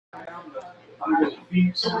under the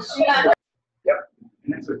feet. Yep.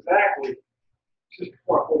 And that's exactly, just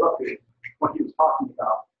before I pulled up here, what he was talking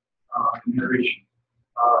about in narration.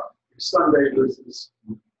 Sunday versus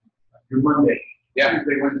your Monday. Yeah.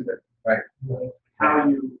 Tuesday, Wednesday. Right. How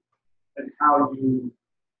you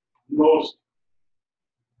most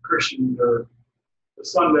Christians are the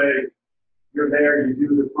Sunday, you're there, you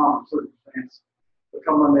do the pomp and circumstance, but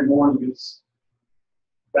come Monday morning, it's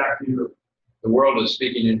back to you. The world is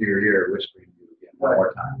speaking into your ear, whispering to you again one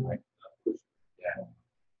more time, right?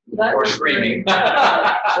 Yeah. Or screaming. Well,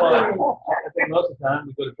 I think most of the time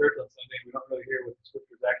we go to church on Sunday, we don't really hear what the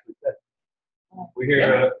scriptures actually say. We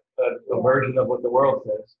hear a version of what the world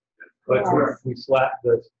says, but we slap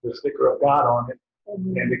the sticker of God on it.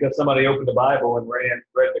 And because somebody opened the Bible and read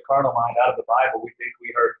the carnal mind out of the Bible, we think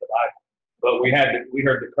we heard the Bible. But we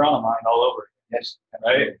heard the carnal mind all over it. Yes.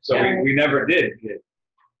 Right? So we never did get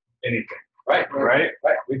anything. Right.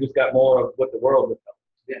 We just got more of what the world would tell us.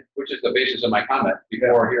 Yeah. Which is the basis of my comment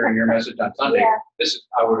before hearing your message on Sunday. Yeah. This is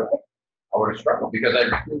I would have struggled because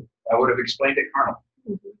I would have explained it carnal.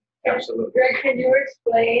 Absolutely. Greg, can you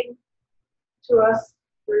explain to us,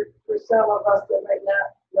 for some of us that might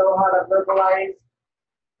not know how to verbalize,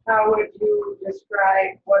 how would you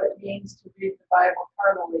describe what it means to read the Bible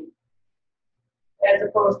carnally, as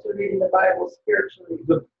opposed to reading the Bible spiritually?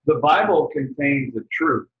 The Bible contains the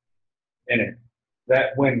truth in it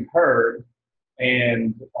that when heard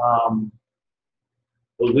and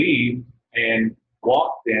believed and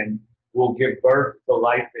walked in will give birth to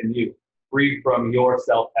life in you, free from your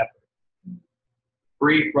self-effort.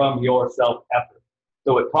 Free from your self-effort.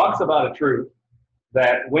 So it talks about a truth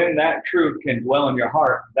that when that truth can dwell in your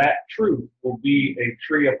heart, that truth will be a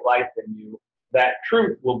tree of life in you. That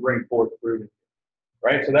truth will bring forth fruit in you.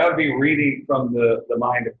 Right? So that would be reading from the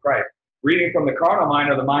mind of Christ. Reading from the carnal mind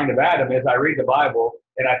or the mind of Adam is I read the Bible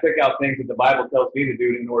and I pick out things that the Bible tells me to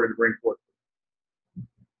do in order to bring forth fruit.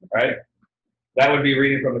 Right? That would be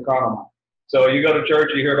reading from the carnal mind. So you go to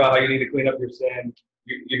church, you hear about how you need to clean up your sin.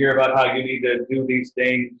 You hear about how you need to do these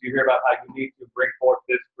things. You hear about how you need to bring forth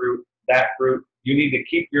this fruit, that fruit. You need to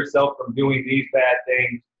keep yourself from doing these bad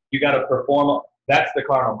things. You got to perform. That's the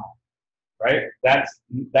carnal mind, right?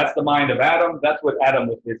 That's the mind of Adam. That's what Adam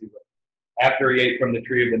was busy with after he ate from the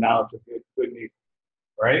tree of the knowledge of good and evil,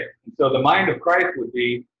 right? And so the mind of Christ would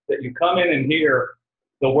be that you come in and hear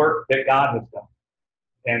the work that God has done.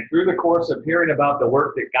 And through the course of hearing about the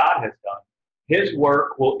work that God has done, His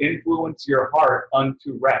work will influence your heart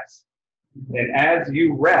unto rest. And as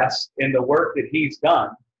you rest in the work that He's done,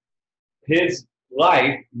 His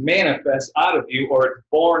life manifests out of you, or it's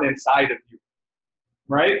born inside of you,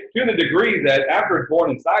 right? To the degree that after it's born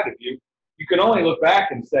inside of you, you can only look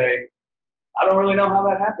back and say, I don't really know how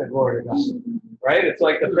that happened, glory to God, right? It's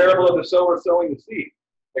like the parable of the sower sowing the seed.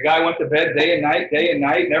 The guy went to bed day and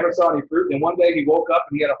night, never saw any fruit, and one day he woke up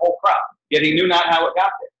and he had a whole crop, yet he knew not how it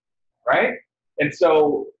got there, right? And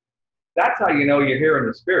so that's how you know you're hearing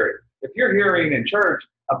the Spirit. If you're hearing in church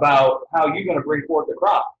about how you're going to bring forth the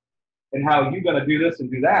crop and how you're going to do this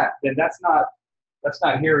and do that, then that's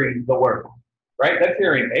not hearing the word, right? That's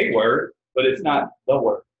hearing a word, but it's not the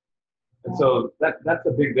word. And so that's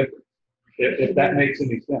a big difference, if that makes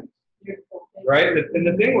any sense, right? And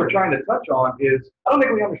the thing we're trying to touch on is, I don't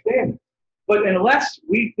think we understand it. But unless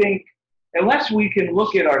we can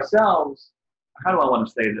look at ourselves, how do I want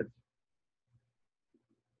to say this?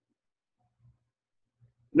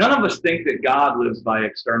 None of us think that God lives by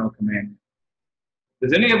external commandment.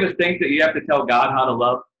 Does any of us think that you have to tell God how to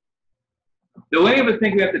love? Do any of us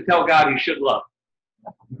think we have to tell God He should love?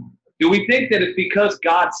 Do we think that it's because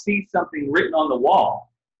God sees something written on the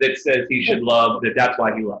wall that says He should love, that's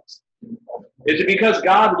why He loves? Is it because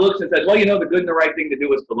God looks and says, well, you know, the good and the right thing to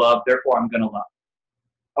do is to love, therefore I'm going to love?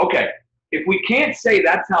 Okay, if we can't say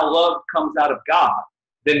that's how love comes out of God,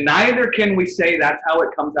 then neither can we say that's how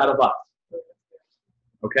it comes out of us.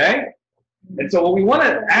 Okay? And so what we want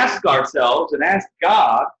to ask ourselves and ask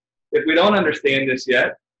God, if we don't understand this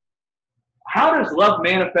yet, how does love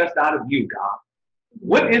manifest out of you, God?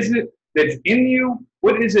 What is it that's in you?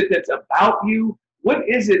 What is it that's about you? What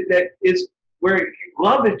is it that is where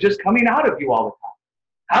love is just coming out of you all the time?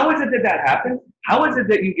 How is it that happens? How is it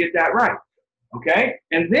that you get that right? Okay?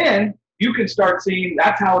 And then you can start seeing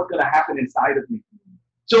that's how it's going to happen inside of me.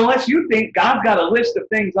 So unless you think God's got a list of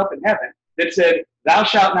things up in heaven that said, thou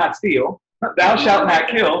shalt not steal, thou shalt not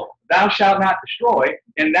kill, thou shalt not destroy,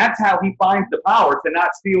 and that's how He finds the power to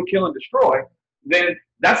not steal, kill, and destroy, then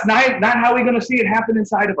that's not how we're going to see it happen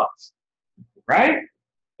inside of us, right?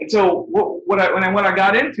 And so when I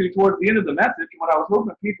got into towards the end of the message, what I was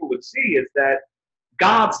hoping people would see is that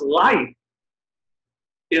God's life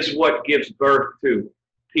is what gives birth to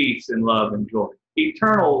peace and love and joy.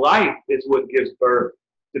 Eternal life is what gives birth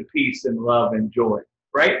to peace and love and joy,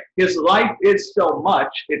 right? His life is so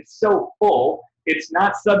much, it's so full, it's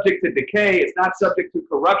not subject to decay, it's not subject to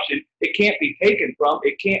corruption, it can't be taken from,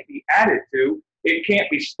 it can't be added to, it can't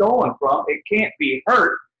be stolen from, it can't be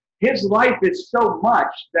hurt. His life is so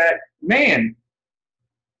much that, man,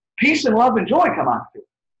 peace and love and joy come out of it.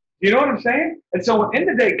 You know what I'm saying? And so at the end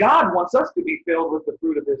of the day, God wants us to be filled with the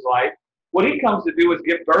fruit of his life. What he comes to do is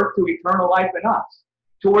give birth to eternal life in us.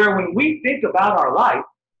 To where when we think about our life,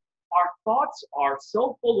 our thoughts are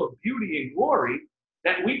so full of beauty and glory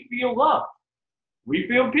that we feel love. We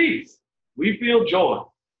feel peace. We feel joy.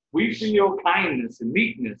 We feel kindness and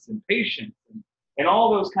meekness and patience and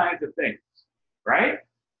all those kinds of things, right?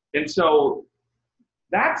 And so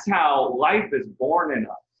that's how life is born in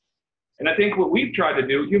us. And I think what we've tried to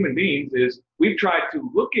do, human beings, is we've tried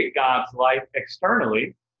to look at God's life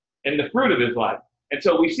externally and the fruit of his life. And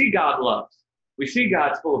so we see God loves. We see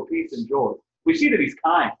God's full of peace and joy. We see that he's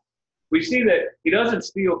kind. We see that he doesn't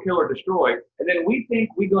steal, kill, or destroy. And then we think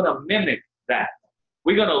we're going to mimic that.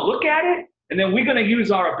 We're going to look at it, and then we're going to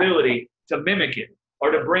use our ability to mimic it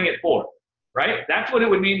or to bring it forth, right? That's what it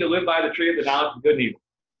would mean to live by the tree of the knowledge of good and evil.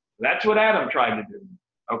 That's what Adam tried to do,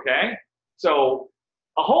 okay? So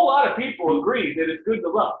a whole lot of people agree that it's good to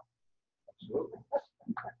love.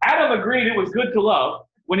 Adam agreed it was good to love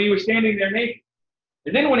when he was standing there naked.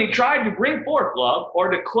 And then when he tried to bring forth love or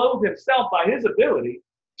to clothe himself by his ability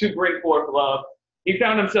to bring forth love, he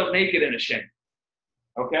found himself naked and ashamed.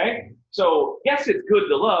 Okay? So, yes, it's good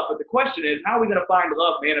to love, but the question is, how are we going to find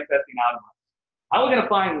love manifesting out of us? How are we going to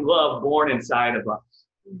find love born inside of us?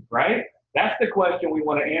 Right? That's the question we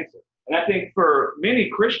want to answer. And I think for many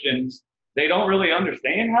Christians, they don't really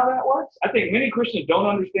understand how that works. I think many Christians don't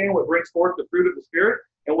understand what brings forth the fruit of the Spirit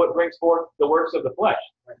and what brings forth the works of the flesh.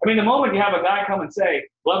 I mean, the moment you have a guy come and say,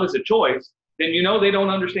 love is a choice, then you know they don't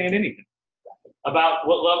understand anything about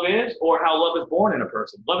what love is or how love is born in a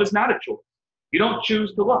person. Love is not a choice. You don't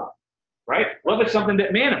choose to love, right? Love is something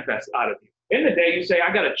that manifests out of you. In the day you say,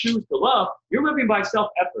 I got to choose to love, you're living by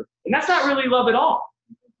self-effort. And that's not really love at all.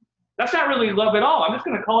 That's not really love at all. I'm just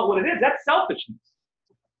going to call it what it is. That's selfishness.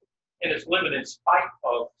 And it's living in spite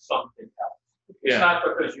of something else. It's Yeah. not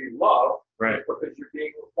because you love, Right. it's because you're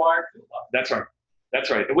being required to love. That's right. That's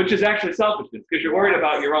right. Which is actually selfishness because you're worried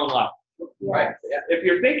about your own life. Right? Yeah. If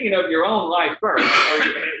you're thinking of your own life first,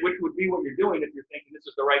 which would be what you're doing if you're thinking this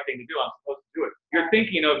is the right thing to do, I'm supposed to do it. You're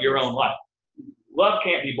thinking of your own life. Love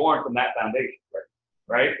can't be born from that foundation,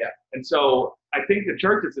 right? Yeah. And so I think the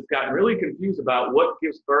churches have gotten really confused about what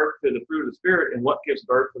gives birth to the fruit of the Spirit and what gives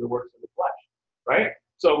birth to the works of the flesh, right?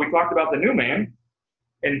 So we talked about the new man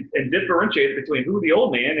and differentiated between who the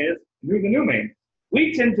old man is and who the new man is.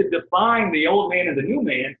 We tend to define the old man and the new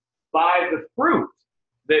man by the fruit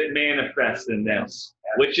that manifests in them,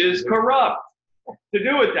 which is corrupt, to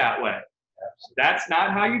do it that way. That's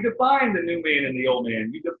not how you define the new man and the old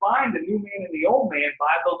man. You define the new man and the old man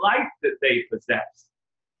by the life that they possess.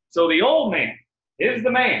 So the old man is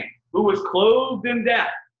the man who was clothed in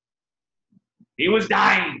death. He was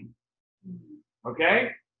dying.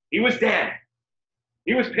 Okay? He was dead.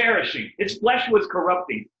 He was perishing. His flesh was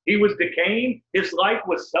corrupting. He was decaying. His life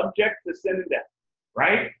was subject to sin and death.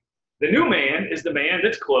 Right? The new man is the man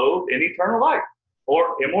that's clothed in eternal life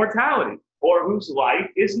or immortality, or whose life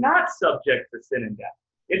is not subject to sin and death.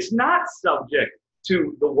 It's not subject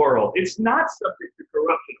to the world. It's not subject to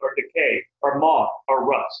corruption or decay or moth or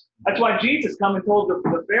rust. That's why Jesus come and told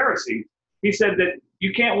the Pharisees, he said that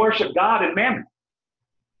you can't worship God and mammon.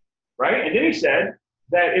 Right? And then he said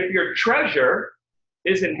that if your treasure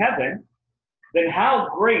is in heaven, then how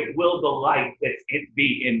great will the light that's in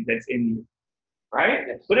you? Right?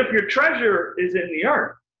 Yes. But if your treasure is in the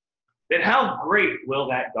earth, then how great will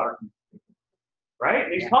that darkness be? Right?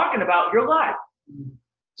 And he's talking about your life.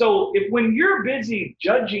 So if when you're busy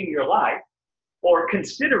judging your life or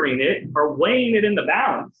considering it or weighing it in the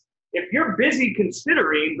balance, if you're busy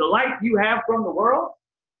considering the life you have from the world,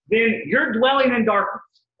 then you're dwelling in darkness.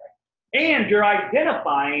 And you're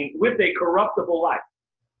identifying with a corruptible life.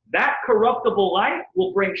 That corruptible life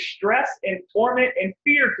will bring stress and torment and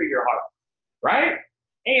fear to your heart, right?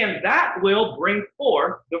 And that will bring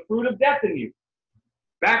forth the fruit of death in you.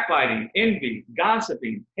 Backbiting, envy,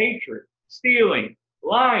 gossiping, hatred, stealing,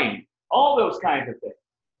 lying, all those kinds of things,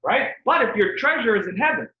 right? But if your treasure is in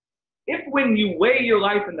heaven, if when you weigh your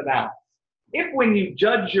life in the balance, if when you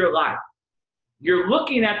judge your life, you're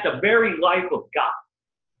looking at the very life of God,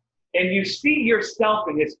 and you see yourself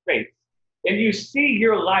in his face, and you see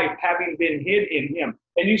your life having been hid in him,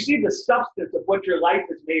 and you see the substance of what your life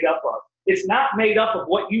is made up of, It's not made up of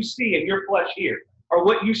what you see in your flesh here, or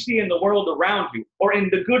what you see in the world around you, or in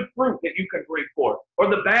the good fruit that you can bring forth, or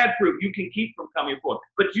the bad fruit you can keep from coming forth.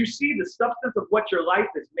 But you see, the substance of what your life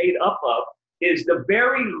is made up of is the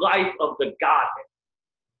very life of the Godhead.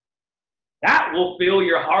 That will fill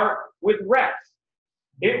your heart with rest.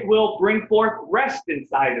 It will bring forth rest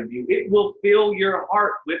inside of you. It will fill your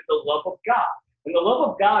heart with the love of God. And the love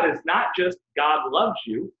of God is not just God loves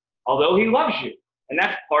you, although he loves you. And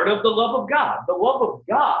that's part of the love of God. The love of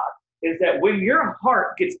God is that when your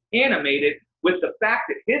heart gets animated with the fact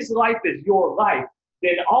that his life is your life,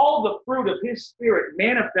 then all the fruit of his spirit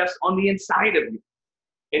manifests on the inside of you.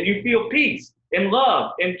 And you feel peace and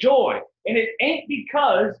love and joy. And it ain't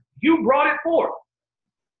because you brought it forth.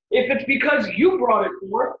 If it's because you brought it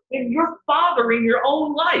forth, then you're fathering your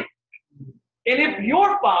own life. And if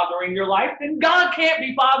you're fathering your life, then God can't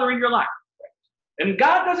be fathering your life. And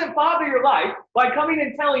God doesn't father your life by coming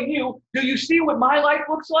and telling you, do you see what my life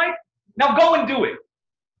looks like? Now go and do it.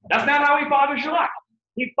 That's not how he fathers your life.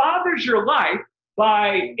 He fathers your life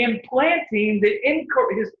by implanting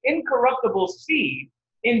his incorruptible seed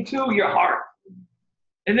into your heart.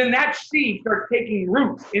 And then that seed starts taking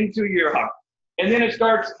roots into your heart. And then it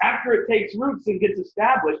starts, after it takes roots and gets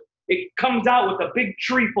established, it comes out with a big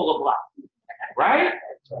tree full of life. Right?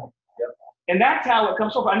 And that's how it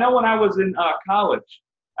comes forth. I know when I was in college,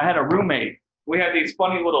 I had a roommate. We had these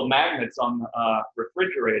funny little magnets on the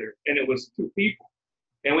refrigerator, and it was two people.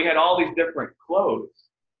 And we had all these different clothes,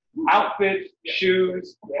 outfits,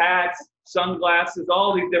 shoes, hats, sunglasses,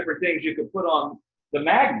 all these different things you could put on the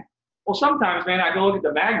magnet. Well, sometimes, man, I go look at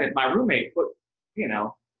the magnet, my roommate put,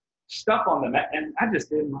 stuff on the magnet, and I just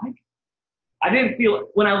didn't like it. I didn't feel,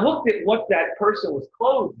 when I looked at what that person was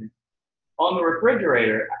clothed in on the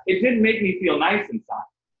refrigerator, it didn't make me feel nice inside.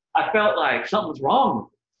 I felt like something's wrong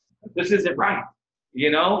with this. This isn't right.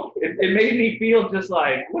 It made me feel just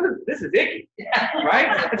like, this is icky,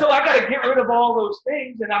 right? And so I got to get rid of all those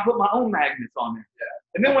things, and I put my own magnets on there.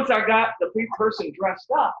 And then once I got the person dressed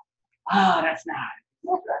up, that's nice.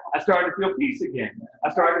 I started to feel peace again.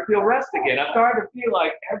 I started to feel rest again. I started to feel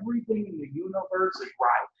like everything in the universe is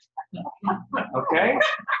right. Okay?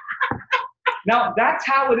 Now, that's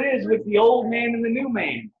how it is with the old man and the new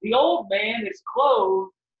man. The old man is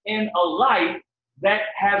clothed in a life that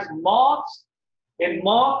has moths and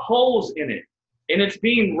moth holes in it. And it's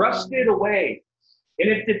being rusted away. And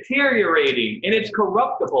it's deteriorating. And it's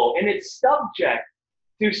corruptible. And it's subject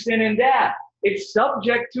to sin and death. It's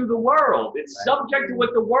subject to the world. It's subject to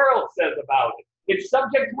what the world says about it. It's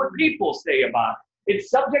subject to what people say about it.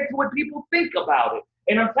 It's subject to what people think about it.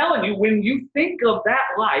 And I'm telling you, when you think of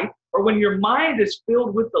that life, or when your mind is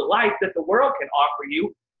filled with the life that the world can offer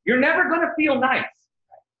you, you're never going to feel nice.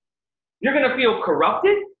 You're going to feel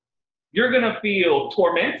corrupted. You're going to feel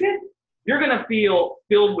tormented. You're going to feel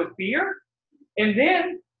filled with fear. And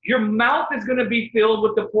then your mouth is going to be filled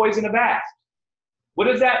with the poison of asps. What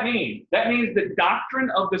does that mean? That means the doctrine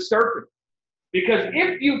of the serpent. Because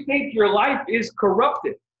if you think your life is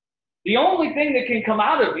corrupted, the only thing that can come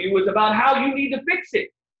out of you is about how you need to fix it.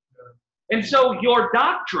 And so your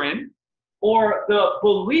doctrine or the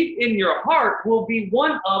belief in your heart will be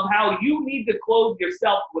one of how you need to clothe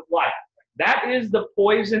yourself with life. That is the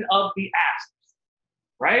poison of the asps,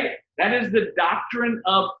 right? That is the doctrine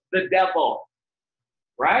of the devil,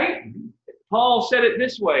 right? Paul said it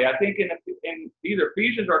this way, I think in either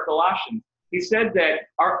Ephesians or Colossians. He said that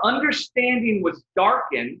our understanding was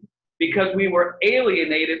darkened because we were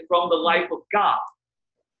alienated from the life of God.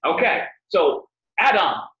 Okay, so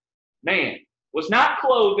Adam, man, was not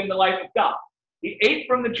clothed in the life of God. He ate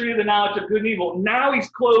from the tree of the knowledge of good and evil. Now he's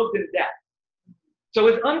clothed in death. So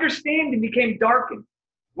his understanding became darkened.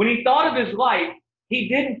 When he thought of his life, he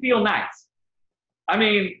didn't feel nice. I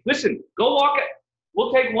mean, listen, go walk it.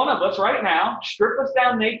 We'll take one of us right now, strip us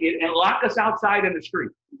down naked, and lock us outside in the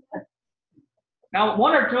street. Now,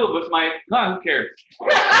 one or two of us might, who cares?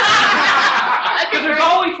 Because there's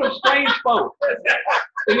always some strange folk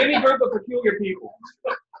in any group of peculiar people.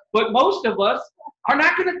 But most of us are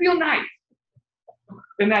not going to feel nice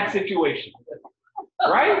in that situation,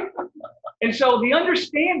 right? And so the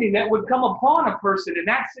understanding that would come upon a person in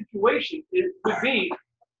that situation would be,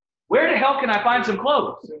 where the hell can I find some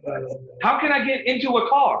clothes? How can I get into a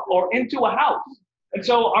car or into a house? And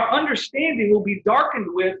so our understanding will be darkened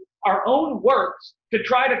with our own works to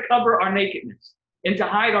try to cover our nakedness and to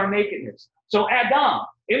hide our nakedness. So Adam,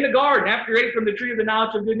 in the garden, after he ate from the tree of the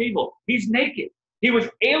knowledge of good and evil, he's naked. He was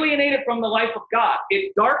alienated from the life of God.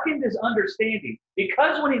 It darkened his understanding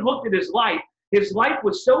because when he looked at his life, his life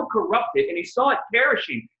was so corrupted and he saw it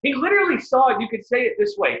perishing. He literally saw it, you could say it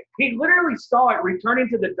this way. He literally saw it returning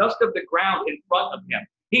to the dust of the ground in front of him.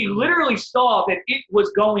 He literally saw that it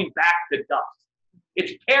was going back to dust.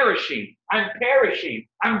 It's perishing. I'm perishing.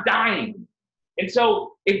 I'm dying. And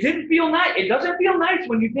so it didn't feel nice. It doesn't feel nice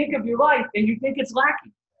when you think of your life and you think it's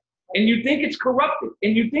lacking. And you think it's corrupted.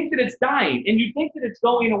 And you think that it's dying. And you think that it's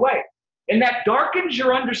going away. And that darkens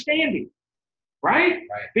your understanding. Right?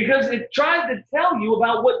 Because it tries to tell you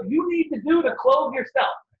about what you need to do to clothe yourself.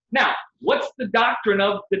 Now, what's the doctrine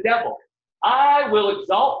of the devil? I will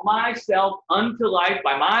exalt myself unto life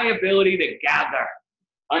by my ability to gather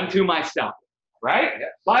unto myself. Right? Yes.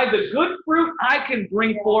 By the good fruit I can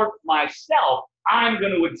bring forth myself, I'm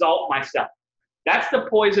going to exalt myself. That's the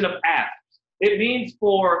poison of asps. It means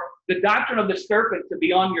for the doctrine of the serpent to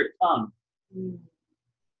be on your tongue. And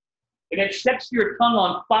it sets your tongue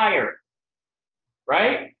on fire.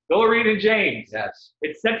 Right? Go read in James. Yes.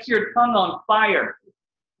 It sets your tongue on fire.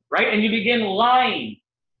 Right? And you begin lying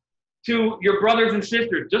to your brothers and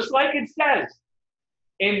sisters, just like it says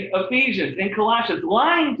in Ephesians, in Colossians.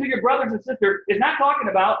 Lying to your brothers and sisters is not talking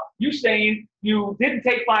about you saying you didn't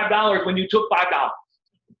take $5 when you took $5.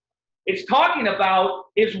 It's talking about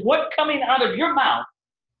is what coming out of your mouth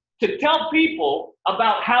to tell people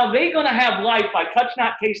about how they're going to have life by touch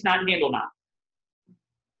not, taste not, handle not.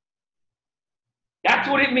 That's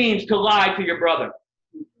what it means to lie to your brother.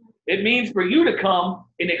 It means for you to come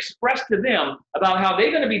and express to them about how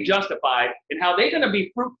they're going to be justified and how they're going to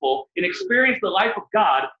be fruitful and experience the life of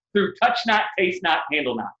God through touch not, taste not,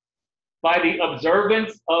 handle not. By the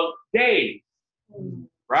observance of days.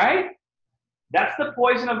 Right? That's the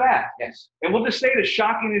poison of that. Yes. And we'll just say it as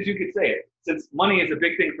shocking as you could say it, since money is a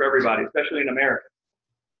big thing for everybody, especially in America.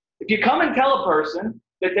 If you come and tell a person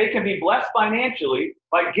that they can be blessed financially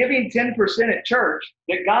by giving 10% at church,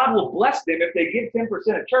 that God will bless them if they give 10%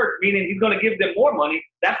 at church, meaning he's going to give them more money,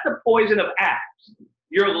 that's the poison of asps.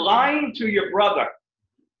 You're lying to your brother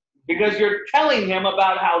because you're telling him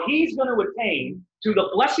about how he's going to attain to the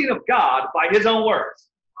blessing of God by his own words.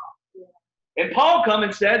 And Paul come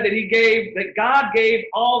and said that God gave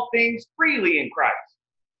all things freely in Christ.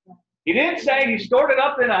 He didn't say he stored it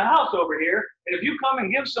up in a house over here, and if you come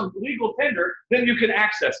and give some legal tender, then you can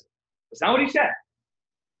access it. That's not what he said.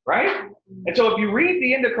 Right? And so if you read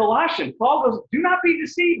the end of Colossians, Paul goes, do not be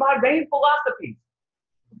deceived by vain philosophies.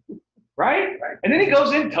 Right? And then he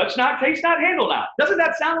goes in, touch not, taste not, handle not. Doesn't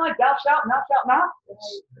that sound like thou shalt not?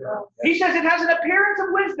 He says it has an appearance of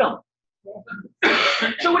wisdom.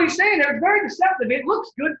 So what he's saying there is very deceptive. It looks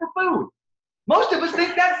good for food. Most of us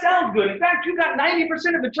think that sounds good. In fact, you've got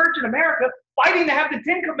 90% of the church in America fighting to have the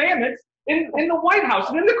 10 Commandments in the White House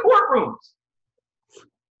and in the courtrooms.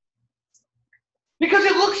 Because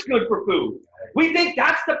it looks good for food. We think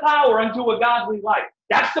that's the power unto a godly life.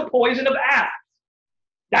 That's the poison of asps.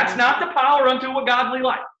 That's not the power unto a godly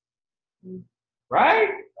life. Right?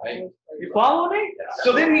 Right. You follow me?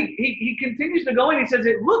 So then he continues to go and he says,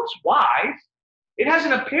 it looks wise. It has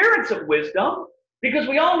an appearance of wisdom because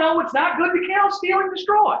we all know it's not good to kill, steal, and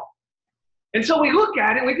destroy. And so we look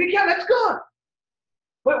at it and we think, yeah, that's good.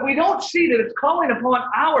 But we don't see that it's calling upon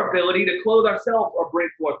our ability to clothe ourselves or bring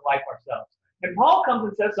forth life ourselves. And Paul comes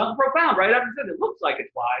and says something profound right after he says it looks like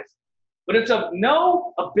it's wise, but it's of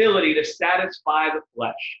no ability to satisfy the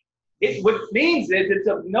flesh. What it means is it's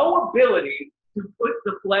of no ability to put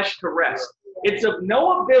the flesh to rest. It's of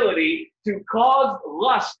no ability to cause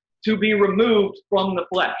lust to be removed from the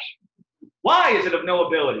flesh. Why is it of no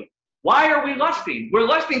ability? Why are we lusting? We're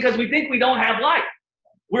lusting because we think we don't have life.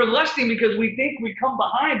 We're lusting because we think we come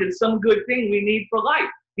behind in some good thing we need for life.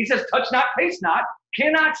 He says, touch not, taste not,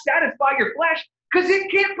 cannot satisfy your flesh because it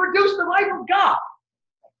can't produce the life of God.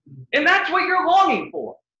 And that's what you're longing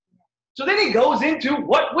for. So then he goes into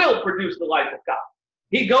what will produce the life of God.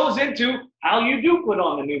 He goes into how you do put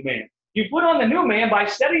on the new man. You put on the new man by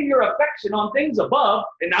setting your affection on things above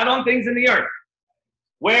and not on things in the earth,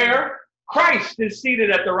 where Christ is seated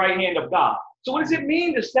at the right hand of God. So what does it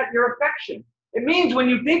mean to set your affection? It means when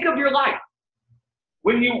you think of your life,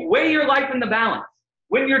 when you weigh your life in the balance,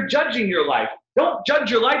 when you're judging your life, don't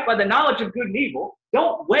judge your life by the knowledge of good and evil.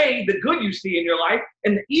 Don't weigh the good you see in your life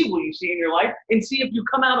and the evil you see in your life and see if you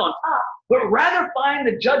come out on top, but rather find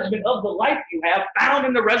the judgment of the life you have found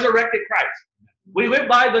in the resurrected Christ. We live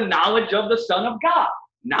by the knowledge of the Son of God,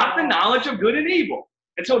 not the knowledge of good and evil.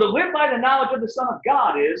 And so to live by the knowledge of the Son of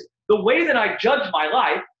God is the way that I judge my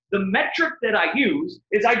life. The metric that I use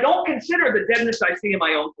is I don't consider the deadness I see in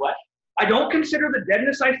my own flesh. I don't consider the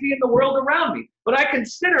deadness I see in the world around me, but I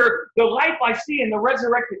consider the life I see in the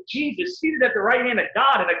resurrected Jesus seated at the right hand of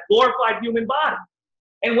God in a glorified human body.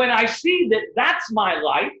 And when I see that that's my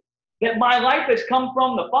life, that my life has come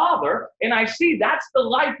from the Father, and I see that's the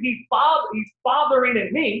life He's fathering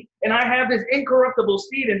in me, and I have His incorruptible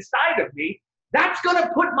seed inside of me, that's going to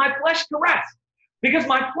put my flesh to rest. Because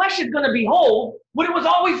my flesh is going to behold what it was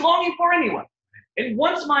always longing for anyway. And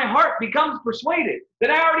once my heart becomes persuaded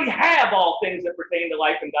that I already have all things that pertain to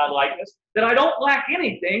life and godlikeness, that I don't lack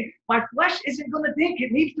anything, my flesh isn't going to think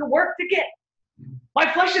it needs to work to get.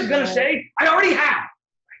 My flesh is going to say, I already have.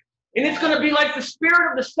 And it's going to be like the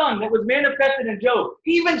Spirit of the Son that was manifested in Job.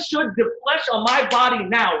 Even should the flesh on my body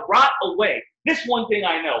now rot away, this one thing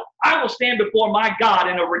I know, I will stand before my God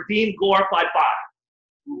in a redeemed, glorified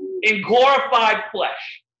body, in glorified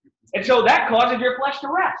flesh. And so that causes your flesh to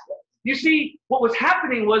rest. You see, what was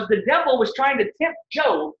happening was the devil was trying to tempt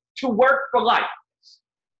Job to work for life.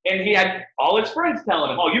 And he had all his friends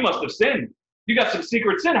telling him, oh, you must have sinned. You got some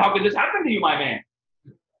secret sin. How could this happen to you, my man?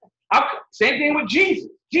 Same thing with Jesus.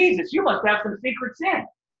 Jesus, you must have some secret sin.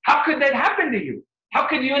 How could that happen to you? How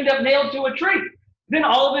could you end up nailed to a tree? Then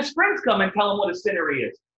all of his friends come and tell him what a sinner he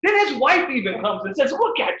is. Then his wife even comes and says,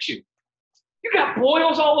 look at you. You got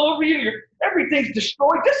boils all over you. Everything's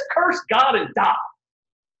destroyed. Just curse God and die.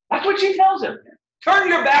 That's what she tells him. Turn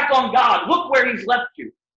your back on God. Look where He's left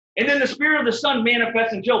you. And then the Spirit of the Son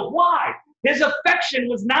manifests in Job. Why? His affection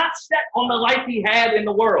was not set on the life he had in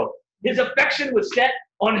the world. His affection was set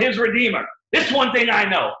on his Redeemer. This one thing I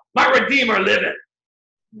know. My Redeemer liveth.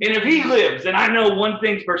 And if He lives, then I know one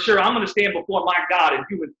thing's for sure. I'm going to stand before my God in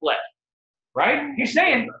human flesh. Right? He's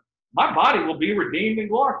saying, my body will be redeemed and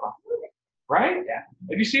glorified. Right? Yeah.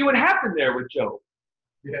 And you see what happened there with Job.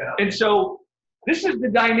 Yeah. And so this is the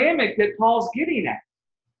dynamic that Paul's getting at.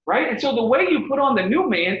 Right? And so the way you put on the new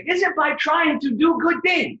man isn't by trying to do good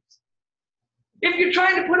things. If you're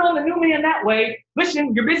trying to put on the new man that way,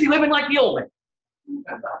 listen, you're busy living like the old man.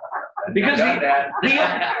 Because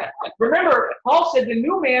remember, Paul said the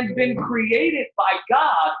new man's been created by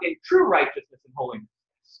God in true righteousness and holiness.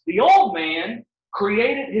 The old man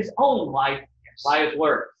created his own life by his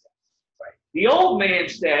words. The old man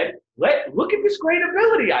said, look at this great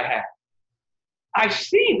ability I have. I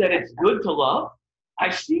see that it's good to love. I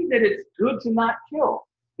see that it's good to not kill.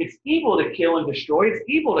 It's evil to kill and destroy. It's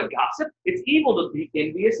evil to gossip. It's evil to be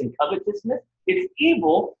envious and covetousness. It's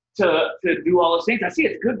evil to do all those things. I see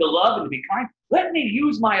it's good to love and to be kind. Let me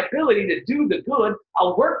use my ability to do the good.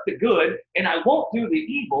 I'll work the good, and I won't do the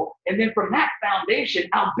evil. And then from that foundation,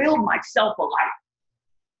 I'll build myself a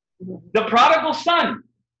life. The prodigal son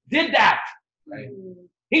did that. Right.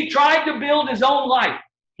 He tried to build his own life.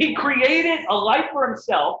 He created a life for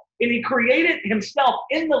himself, and he created himself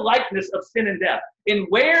in the likeness of sin and death. And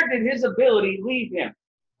where did his ability leave him?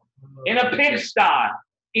 In a pigsty,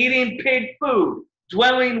 eating pig food,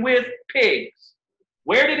 dwelling with pigs.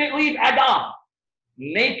 Where did it leave Adam?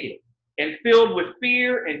 Naked and filled with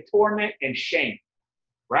fear and torment and shame.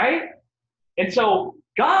 Right? And so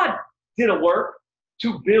God did a work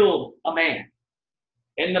to build a man.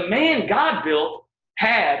 And the man God built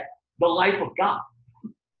had the life of God.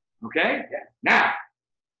 Okay? Now,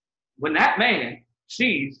 when that man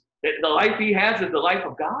sees that the life he has is the life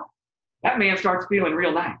of God, that man starts feeling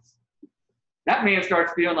real nice. That man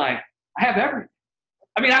starts feeling like, I have everything.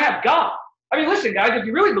 I mean, I have God. I mean, listen, guys, if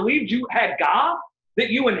you really believed you had God, that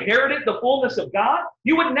you inherited the fullness of God,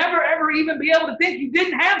 you would never, ever even be able to think you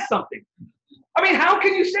didn't have something. I mean, how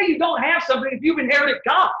can you say you don't have something if you've inherited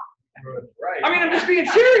God? Right. I mean, I'm just being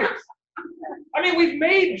serious. I mean, we've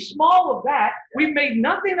made small of that. We've made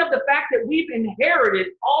nothing of the fact that we've inherited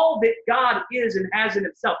all that God is and has in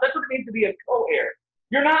Himself. That's what it means to be a co-heir.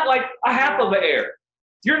 You're not like a half of an heir.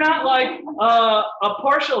 You're not like a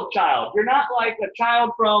partial child. You're not like a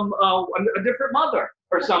child from a different mother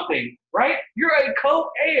or something, right? You're a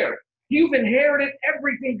co-heir. You've inherited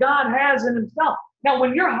everything God has in Himself. Now,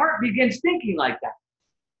 when your heart begins thinking like that,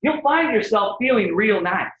 you'll find yourself feeling real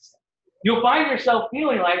nice. You'll find yourself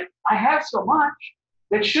feeling like, I have so much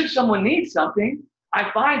that should someone need something,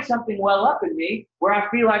 I find something well up in me where I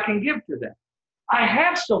feel I can give to them. I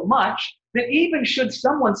have so much that even should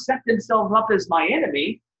someone set themselves up as my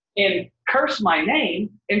enemy and curse my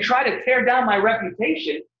name and try to tear down my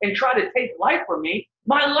reputation and try to take life from me,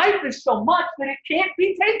 my life is so much that it can't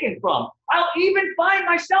be taken from. I'll even find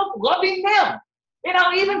myself loving them. And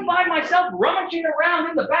I'll even find myself rummaging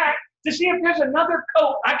around in the back to see if there's another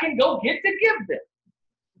coat I can go get to give them.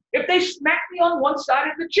 If they smack me on one side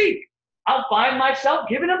of the cheek, I'll find myself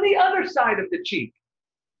giving them the other side of the cheek.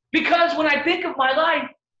 Because when I think of my life,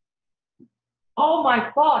 all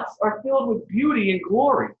my thoughts are filled with beauty and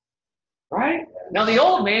glory. Right? Now, the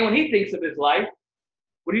old man, when he thinks of his life,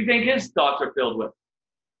 what do you think his thoughts are filled with?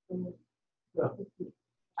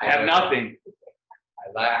 I have nothing.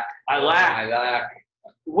 I lack. I lack. I lack.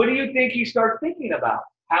 What do you think he starts thinking about?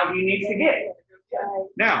 How he needs to get.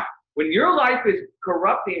 Now, when your life is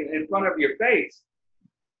corrupting in front of your face,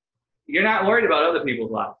 you're not worried about other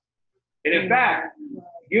people's lives. And in fact,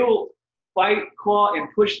 you'll fight, claw, and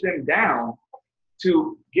push them down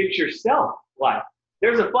to get yourself life.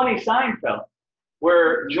 There's a funny Seinfeld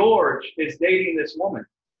where George is dating this woman,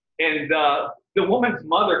 and the woman's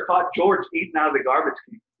mother caught George eating out of the garbage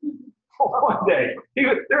can. One day,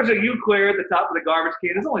 there's a Euclair at the top of the garbage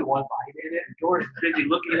can. There's only one bite in it, and George is busy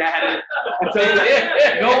looking at it. And so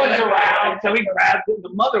no one's around, so he grabs it, and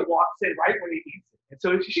the mother walks in right when he eats it. And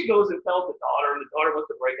so she goes and tells the daughter, and the daughter wants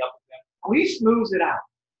to break up with him. Well, he smooths it out.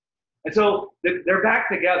 And so they're back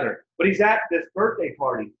together, but he's at this birthday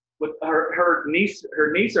party with her niece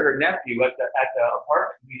or her nephew at the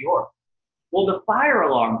apartment in New York. Well, the fire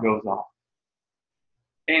alarm goes off,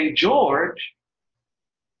 and George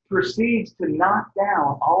proceeds to knock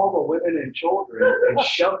down all the women and children and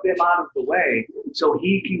shove them out of the way so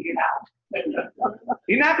he can get out.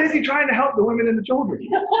 He's not busy trying to help the women and the children.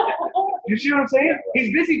 You see what I'm saying?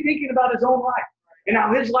 He's busy thinking about his own life, and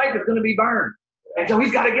now his life is going to be burned. And so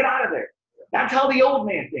he's got to get out of there. That's how the old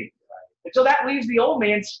man thinks. And so that leaves the old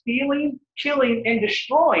man stealing, killing, and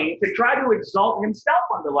destroying to try to exalt himself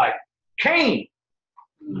on the life. Cain,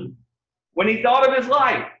 when he thought of his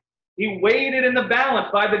life, he weighed it in the balance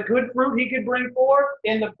by the good fruit he could bring forth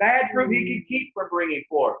and the bad fruit he could keep from bringing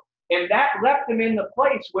forth. And that left him in the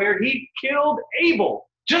place where he killed Abel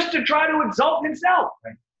just to try to exalt himself.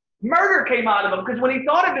 Murder came out of him because when he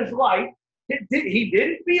thought of his life, he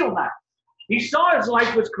didn't feel nice. He saw his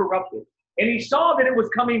life was corrupted, and he saw that it was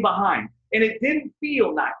coming behind, and it didn't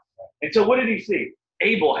feel nice. And so what did he see?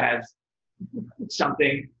 Abel has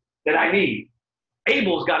something that I need.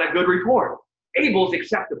 Abel's got a good report. Abel's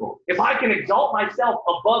acceptable. If I can exalt myself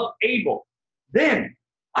above Abel, then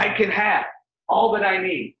I can have all that I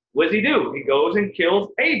need. What does he do? He goes and kills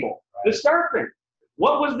Abel, the serpent.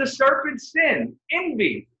 What was the serpent's sin?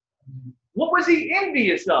 Envy. What was he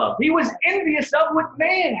envious of? He was envious of what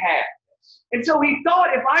man had. And so he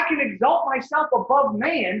thought, if I can exalt myself above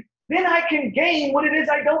man, then I can gain what it is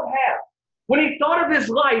I don't have. When he thought of his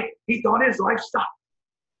life, he thought his life stopped.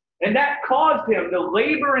 And that caused him to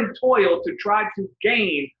labor and toil to try to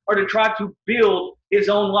gain or to try to build his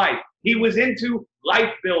own life. He was into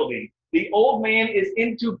life building. The old man is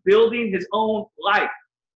into building his own life.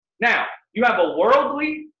 Now, you have a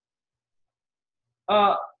worldly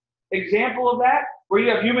example of that, where you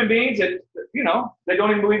have human beings that, they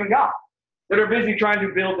don't even believe in God, that are busy trying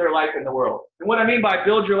to build their life in the world. And what I mean by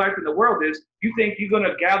build your life in the world is you think you're going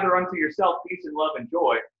to gather unto yourself peace and love and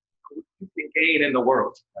joy you can gain in the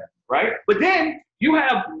world, right? But then you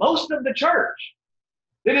have most of the church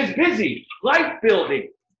that is busy life building,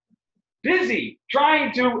 busy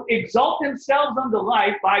trying to exalt themselves unto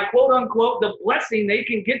life by quote unquote the blessing they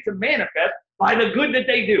can get to manifest by the good that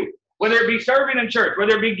they do, whether it be serving in church,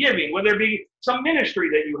 whether it be giving, whether it be some ministry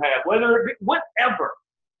that you have, whether it be whatever,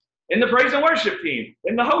 in the praise and worship team,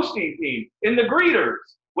 in the hosting team, in the greeters,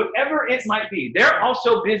 whatever it might be. They're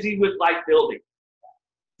also busy with life building.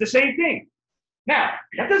 The same thing. Now,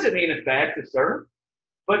 that doesn't mean it's bad to serve,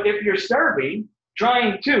 but if you're serving,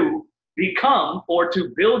 trying to become or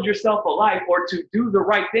to build yourself a life or to do the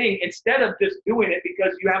right thing instead of just doing it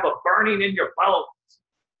because you have a burning in your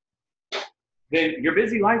bones, then you're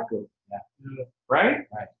busy life building. Yeah. Right?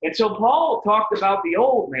 And so Paul talked about the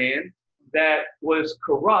old man that was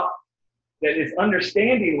corrupt, that his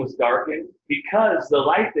understanding was darkened because the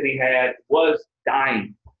life that he had was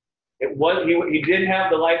dying. It was he didn't have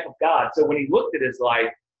the life of God. So when he looked at his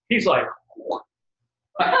life, he's like,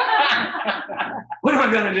 what am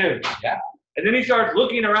I going to do? Yeah. And then he starts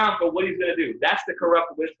looking around for what he's going to do. That's the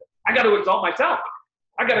corrupt wisdom. I got to exalt myself.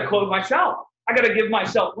 I got to clothe myself. I got to give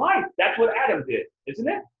myself life. That's what Adam did, isn't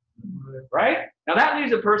it? Right? Now that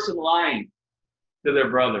leaves a person lying to their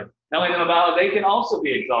brother, telling them about how they can also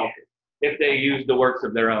be exalted if they use the works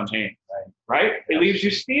of their own hands. Right? It leaves you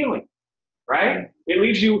stealing. Right? It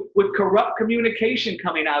leaves you with corrupt communication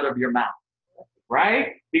coming out of your mouth.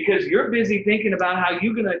 Right? Because you're busy thinking about how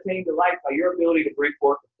you're going to attain to life by your ability to bring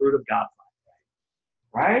forth the fruit of God's life.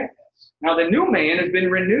 Right? Now the new man has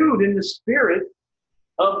been renewed in the spirit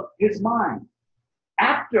of his mind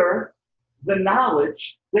after the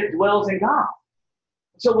knowledge that dwells in God.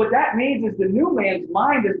 So what that means is the new man's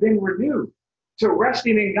mind has been renewed to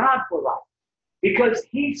resting in God for life because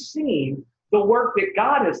he's seen the work that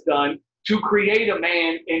God has done to create a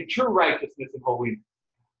man in true righteousness and holiness,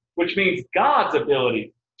 which means God's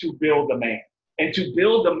ability to build a man and to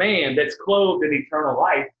build a man that's clothed in eternal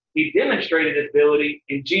life He demonstrated his ability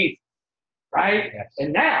in Jesus, right? Yes.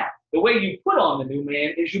 And now, the way you put on the new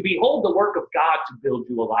man is you behold the work of God to build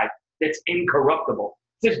you a life that's incorruptible.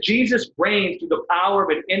 It says Jesus reigns through the power of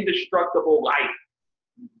an indestructible life.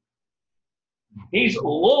 He's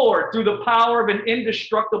Lord through the power of an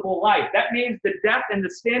indestructible life. That means the death and the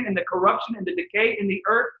sin and the corruption and the decay in the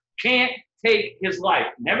earth can't take his life.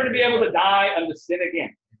 Never to be able to die unto sin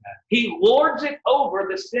again. He lords it over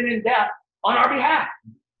the sin and death on our behalf.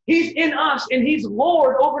 He's in us and he's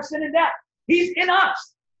Lord over sin and death. He's in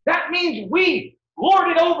us. That means we lord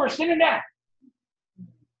it over sin and death.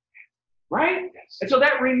 Right? And so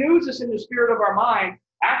that renews us in the spirit of our mind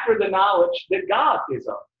after the knowledge that God is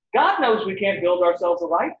us. God knows we can't build ourselves a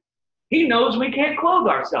life. He knows we can't clothe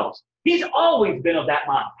ourselves. He's always been of that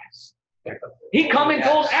mind. He come and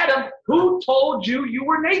told Adam, who told you you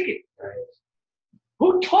were naked?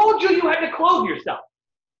 Who told you you had to clothe yourself?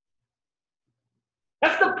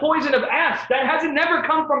 That's the poison of asp. That hasn't never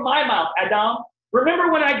come from my mouth, Adam.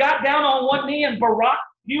 Remember when I got down on one knee and baraked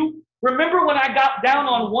you? Remember when I got down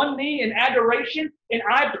on one knee in adoration and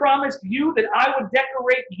I promised you that I would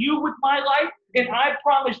decorate you with my life? And I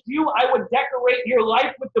promised you I would decorate your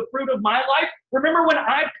life with the fruit of my life? Remember when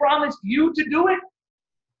I promised you to do it?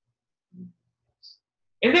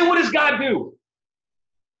 And then what does God do?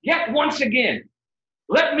 Yet once again,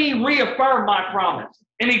 let me reaffirm my promise.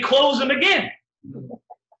 And he clothes them again.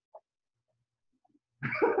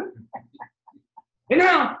 And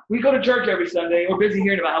now we go to church every Sunday. We're busy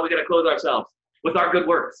hearing about how we got to clothe ourselves with our good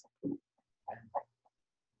works.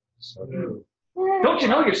 Don't you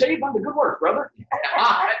know you're saved by the good works, brother?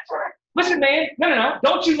 Listen, man. No.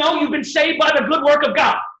 Don't you know you've been saved by the good work of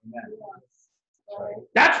God?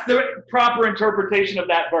 That's the proper interpretation of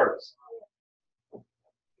that verse.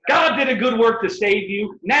 God did a good work to save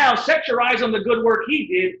you. Now set your eyes on the good work he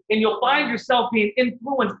did, and you'll find yourself being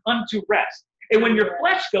influenced unto rest. And when your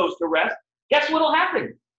flesh goes to rest, guess what will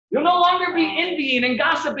happen? You'll no longer be envying and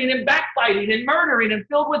gossiping and backbiting and murdering and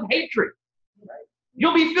filled with hatred.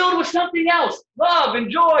 You'll be filled with something else. Love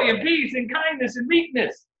and joy and peace and kindness and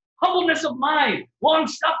meekness, humbleness of mind,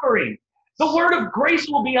 long-suffering. The word of grace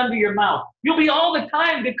will be under your mouth. You'll be all the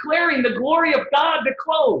time declaring the glory of God to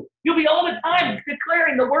clothe. You'll be all the time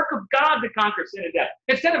declaring the work of God to conquer sin and death.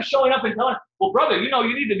 Instead of showing up and telling, well, brother, you know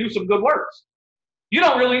you need to do some good works. You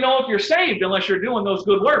don't really know if you're saved unless you're doing those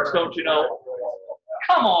good works, don't you know?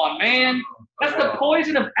 Come on, man. That's the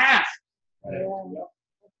poison of asp.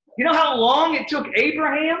 You know how long it took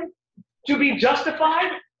Abraham to be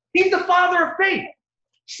justified? He's the father of faith.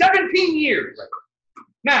 17 years.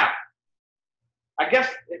 Now, I guess,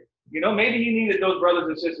 maybe he needed those brothers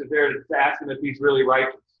and sisters there to ask him if he's really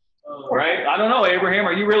righteous. Right? I don't know, Abraham,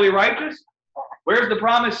 are you really righteous? Where's the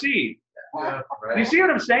promised seed? You see what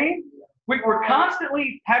I'm saying? We're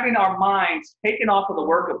constantly having our minds taken off of the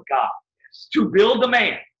work of God to build the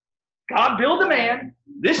man. God built a man.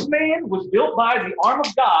 This man was built by the arm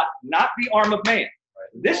of God, not the arm of man.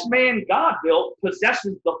 This man God built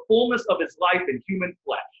possesses the fullness of his life in human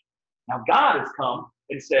flesh. Now God has come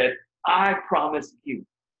and said, I promise you,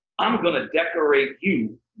 I'm going to decorate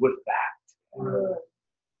you with that.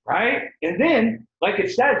 Right? And then, like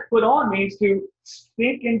it says, put on means to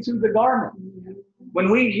sink into the garment. When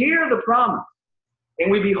we hear the promise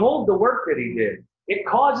and we behold the work that he did, it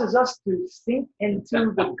causes us to sink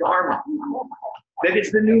into the garment. That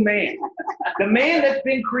it's the new man. The man that's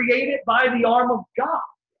been created by the arm of God.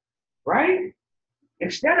 Right?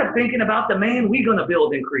 Instead of thinking about the man we're going to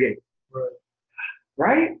build and create.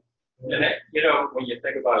 Right? And that, when you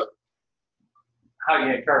think about how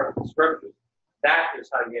you interpret the scriptures, that is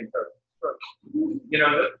how you interpret the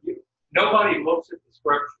scriptures. Nobody looks at the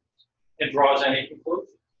scriptures and draws any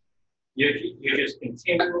conclusions. You're just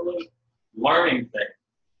continually learning things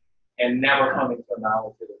and never coming to a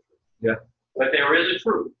knowledge of the truth. Yeah. But there is a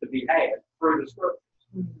truth to be had through the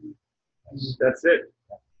scriptures. That's it.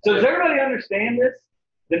 So does everybody understand this?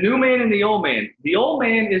 The new man and the old man. The old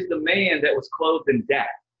man is the man that was clothed in death.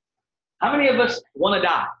 How many of us want to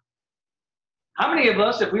die? How many of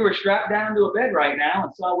us, if we were strapped down to a bed right now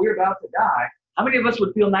and saw we were about to die, how many of us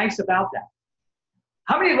would feel nice about that?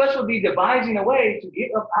 How many of us would be devising a way to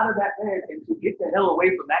get up out of that bed and to get the hell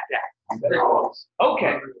away from that death?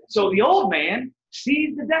 Okay, so the old man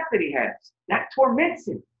sees the death that he has. That torments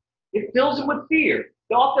him. It fills him with fear.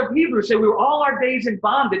 The author of Hebrews said we were all our days in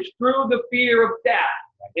bondage through the fear of death.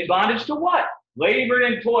 In bondage to what?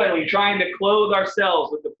 Laboring and toiling, trying to clothe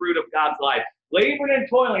ourselves with the fruit of God's life. Laboring and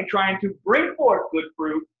toiling, trying to bring forth good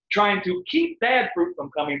fruit, trying to keep bad fruit from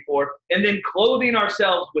coming forth, and then clothing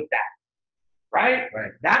ourselves with that. Right?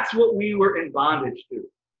 That's what we were in bondage to.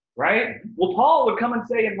 right? Well, Paul would come and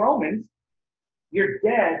say in Romans, you're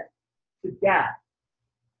dead to death.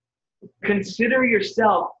 Consider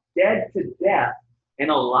yourself dead to death and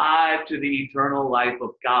alive to the eternal life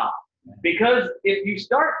of God. Because if you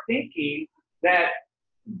start thinking that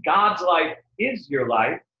God's life is your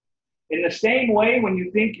life, in the same way when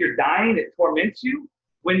you think you're dying, it torments you.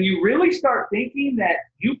 When you really start thinking that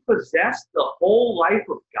you possess the whole life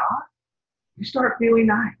of God, you start feeling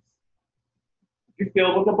nice. You're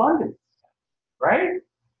filled with abundance, right?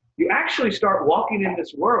 You actually start walking in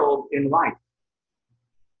this world in light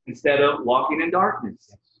instead of walking in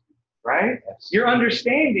darkness, right? Yes. Your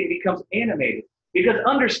understanding becomes animated because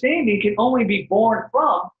understanding can only be born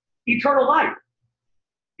from eternal life.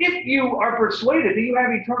 If you are persuaded that you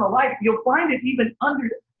have eternal life, you'll find it even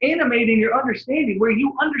animating your understanding where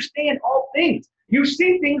you understand all things. You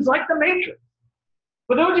see things like the Matrix.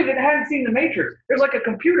 For those of you that haven't seen the Matrix, there's like a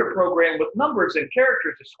computer program with numbers and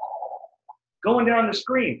characters just going down the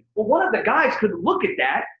screen. Well, one of the guys could look at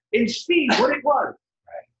that and see what it was.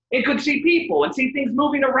 It could see people and see things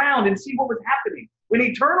moving around and see what was happening. When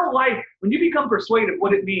eternal life, when you become persuaded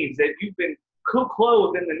what it means that you've been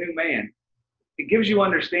clothed in the new man, it gives you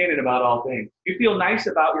understanding about all things. You feel nice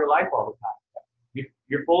about your life all the time.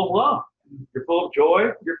 You're full of love. You're full of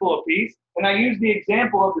joy. You're full of peace. And I use the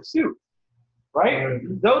example of the suit, right?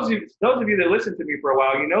 Those of you that listen to me for a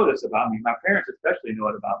while, you know this about me. My parents especially know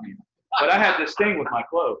it about me. But I had this thing with my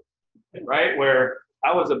clothes, right, where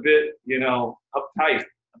I was a bit, uptight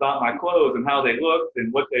about my clothes and how they looked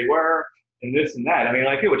and what they were and this and that. I mean,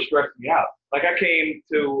 like, it would stress me out. Like, I came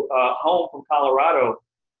to home from Colorado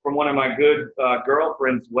from one of my good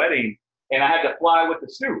girlfriend's wedding, and I had to fly with the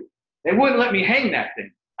suit. They wouldn't let me hang that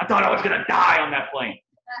thing. I thought I was going to die on that plane.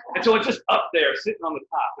 And so it's just up there sitting on the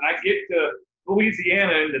top. And I get to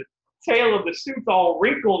Louisiana, and the tail of the suit's all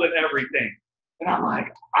wrinkled and everything. And I'm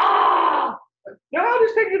like, I'll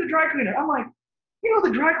just take it to the dry cleaner. I'm like, the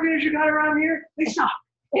dry cleaners you got around here, they suck.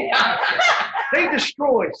 They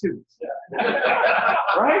destroy suits,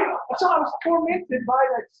 right? So I was tormented by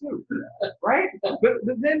that suit, right? But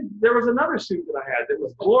then there was another suit that I had that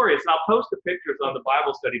was glorious. And I'll post the pictures on the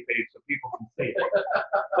Bible study page so people can see it.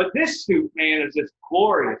 But this suit, man, is just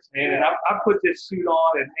glorious, man. And I put this suit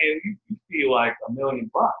on, and man, you feel like $1 million.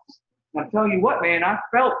 And I'm telling you what, man, I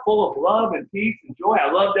felt full of love and peace and joy.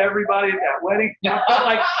 I loved everybody at that wedding. I felt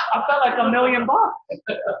like $1 million.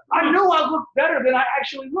 I knew I looked better than I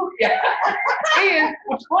actually looked. And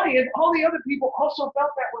what's funny is all the other people also felt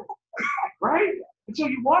that way, right? And so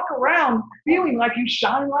you walk around feeling like you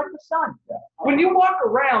shine like the sun. When you walk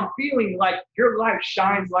around feeling like your life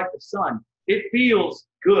shines like the sun, it feels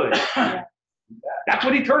good. That's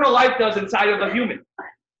what eternal life does inside of a human,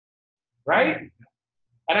 right?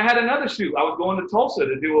 And I had another suit. I was going to Tulsa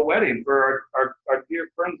to do a wedding for our dear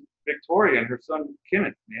friend Victoria and her son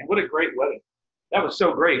Kenneth. Man, what a great wedding! That was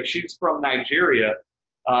so great. She's from Nigeria,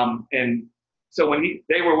 and so when he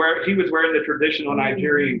was wearing the traditional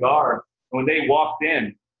Nigerian garb. And when they walked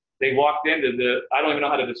into I don't even know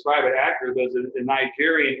how to describe it accurately. It was a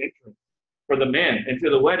Nigerian entrance for the men into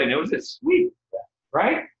the wedding. It was just sweet,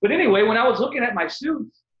 right? But anyway, when I was looking at my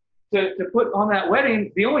suits to put on that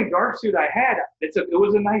wedding, the only dark suit I had, it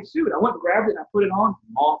was a nice suit. I went and grabbed it and I put it on,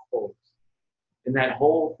 mothballs in that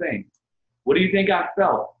whole thing. What do you think I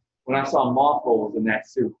felt when I saw mothballs in that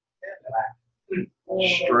suit?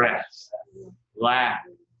 Stress, lack,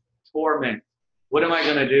 torment. What am I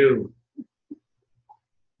going to do?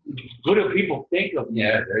 What do people think of me?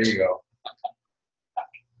 Yeah, there you go.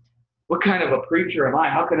 What kind of a preacher am I?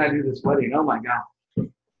 How can I do this wedding? Oh my God.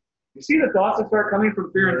 You see the thoughts that start coming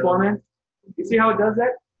from fear and torment? You see how it does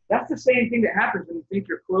that? That's the same thing that happens when you think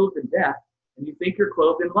you're clothed in death and you think you're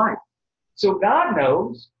clothed in life. So God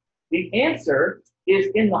knows the answer is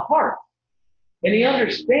in the heart. And he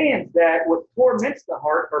understands that what torments the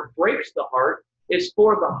heart or breaks the heart is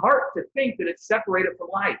for the heart to think that it's separated from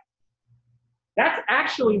life. That's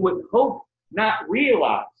actually what hope not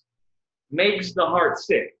realized makes the heart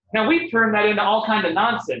sick. Now, we've turned that into all kinds of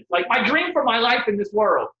nonsense. Like, my dream for my life in this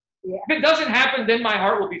world. Yeah. If it doesn't happen, then my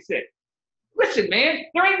heart will be sick. Listen, man,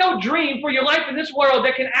 there ain't no dream for your life in this world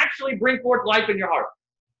that can actually bring forth life in your heart.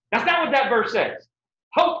 That's not what that verse says.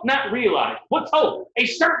 Hope not realized. What's hope? A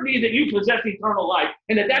certainty that you possess eternal life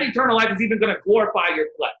and that eternal life is even going to glorify your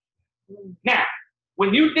flesh. Now,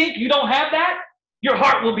 when you think you don't have that, your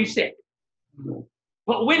heart will be sick.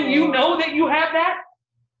 But when you know that you have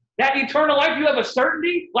that eternal life, you have a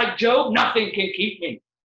certainty, like Job, nothing can keep me.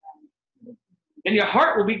 And your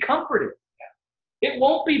heart will be comforted. It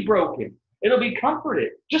won't be broken. It'll be comforted.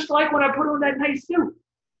 Just like when I put on that nice suit.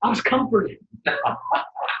 I was comforted.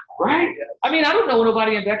 Right? I mean, I don't know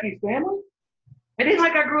nobody in Becky's family. It ain't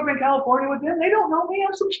like I grew up in California with them. They don't know me.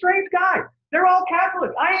 I'm some strange guy. They're all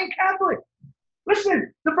Catholic. I ain't Catholic.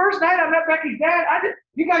 Listen, the first night I met Becky's dad,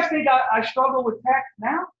 you guys think I struggle with tact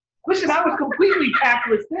now? Listen, I was completely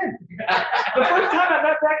tactless then. The first time I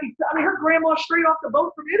met Becky, I mean, her grandma's straight off the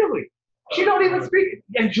boat from Italy. She don't even speak.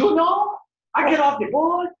 And you know, I get off the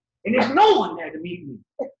board, and there's no one there to meet me.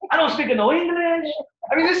 I don't speak no English.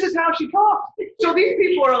 I mean, this is how she talks. So these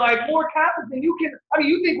people are like more Catholic than you can. I mean,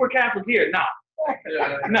 you think we're Catholic here? Nah.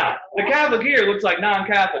 Nah. The Catholic here looks like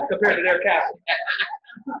non-Catholic compared to their Catholic.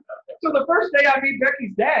 So the first day I meet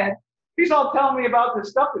Becky's dad, he's all telling me about the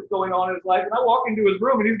stuff that's going on in his life, and I walk into his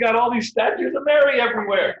room, and he's got all these statues of Mary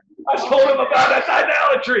everywhere. I told him about that's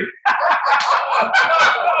idolatry.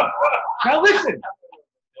 Now listen.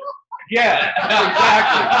 Yeah,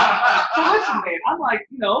 exactly. So listen, man, I'm like,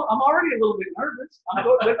 you know, I'm already a little bit nervous.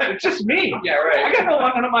 It's just me. Yeah, right. I got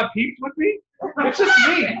none of my peeps with me. It's just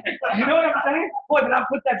me. You know what I'm saying? Boy, but I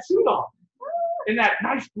put that suit on. And that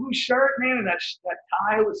nice blue shirt, man, and that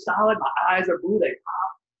tie was solid. My eyes are blue. They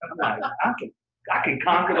pop. I'm like, I can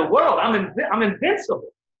conquer the world. I'm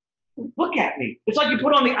invincible. Look at me. It's like you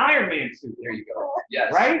put on the Iron Man suit. There you go.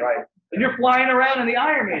 Yes. Right? Right. And you're flying around in the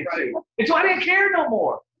Iron Man suit. And so I didn't care no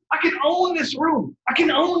more. I can own this room. I can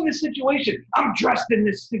own this situation. I'm dressed in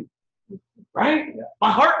this suit. Right? Yeah.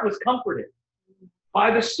 My heart was comforted by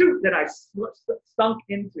the suit that I sunk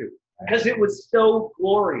into because it was so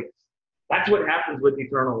glorious. That's what happens with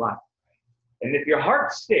eternal life. And if your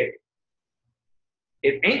heart's sick,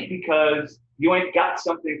 it ain't because you ain't got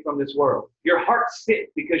something from this world. Your heart's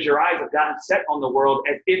sick because your eyes have gotten set on the world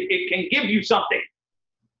as if it can give you something.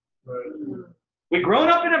 Right. We've grown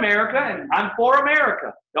up in America, and I'm for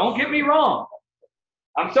America. Don't get me wrong.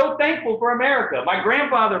 I'm so thankful for America. My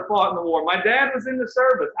grandfather fought in the war. My dad was in the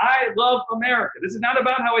service. I love America. This is not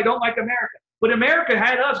about how I don't like America. But America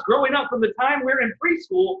had us growing up from the time we're in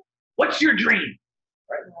preschool. What's your dream?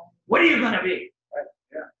 Right. What are you going to be? Right.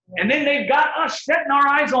 Yeah. And then they've got us setting our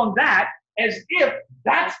eyes on that as if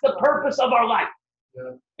that's the purpose of our life.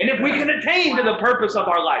 Yeah. And if we can attain to the purpose of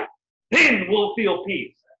our life, then we'll feel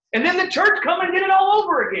peace. And then the church come and get it all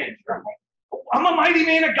over again. I'm a mighty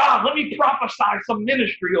man of God. Let me prophesy some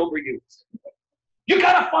ministry over you. You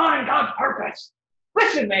got to find God's purpose.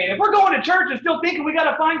 Listen, man, if we're going to church and still thinking we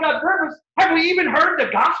got to find God's purpose, have we even heard the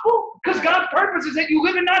gospel? Because God's purpose is that you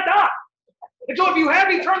live and not die. And so if you have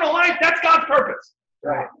eternal life, that's God's purpose.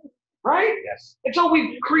 Right. Right? Yes. And so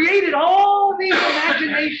we've created all these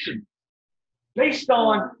imaginations based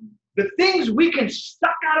on the things we can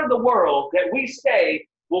suck out of the world that we say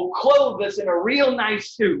will clothe us in a real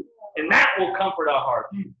nice suit, and that will comfort our heart.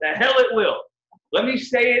 The hell it will. Let me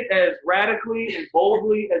say it as radically and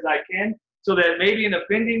boldly as I can, so that maybe in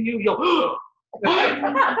offending you, you'll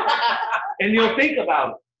and you'll think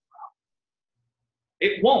about it.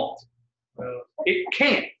 It won't. It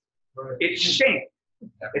can't. It shan't.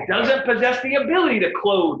 It doesn't possess the ability to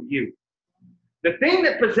clothe you. The thing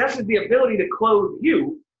that possesses the ability to clothe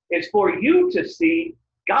you is for you to see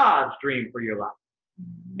God's dream for your life.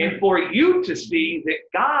 And for you to see that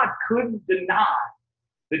God couldn't deny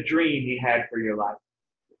the dream he had for your life.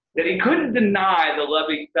 That he couldn't deny the love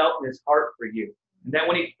he felt in his heart for you. And that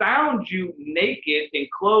when he found you naked and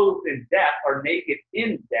clothed in death, or naked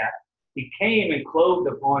in death, he came and clothed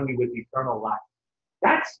upon you with eternal life.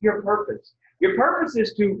 That's your purpose. Your purpose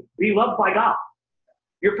is to be loved by God.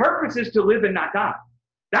 Your purpose is to live and not die.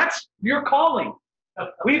 That's your calling.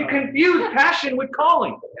 We've confused passion with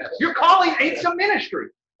calling. Your calling ain't some ministry.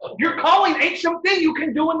 Your calling ain't something you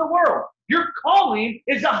can do in the world. Your calling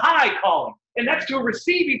is a high calling, and that's to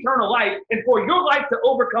receive eternal life and for your life to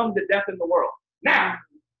overcome the death in the world. Now,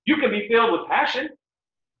 you can be filled with passion.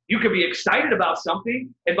 You can be excited about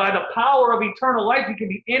something, and by the power of eternal life, you can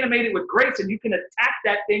be animated with grace, and you can attack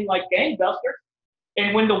that thing like gangbusters.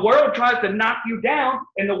 And when the world tries to knock you down,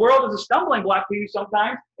 and the world is a stumbling block for you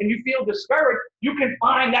sometimes, and you feel discouraged, you can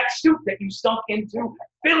find that suit that you sunk into,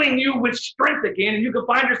 filling you with strength again, and you can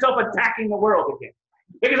find yourself attacking the world again.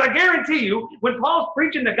 Because I guarantee you, when Paul's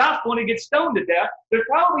preaching the gospel and he gets stoned to death, there's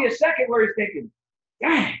probably a second where he's thinking,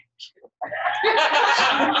 dang.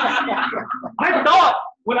 I thought,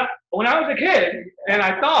 when I was a kid, and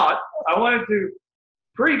I thought I wanted to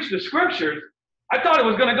preach the scriptures, I thought it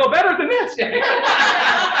was going to go better than this. I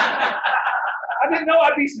didn't know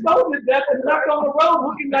I'd be stoned to death and left on the road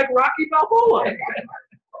looking like Rocky Balboa.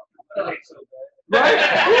 Right?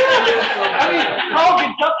 I mean, Paul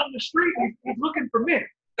gets up on the street and he's looking for me.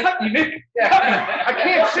 Cut me, Nick. Cut me. I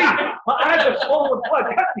can't see. My eyes are swollen with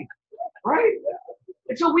blood. Cut me. Right?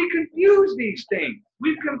 And so we confuse these things.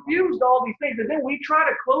 We've confused all these things, and then we try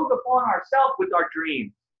to clothe upon ourselves with our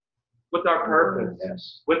dreams, with our purpose,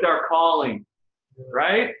 Yes. with our calling,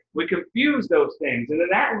 right? We confuse those things, and then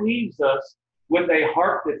that leaves us with a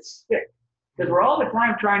heart that's sick, because we're all the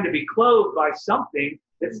time trying to be clothed by something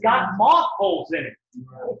that's got moth holes in it.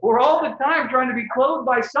 We're all the time trying to be clothed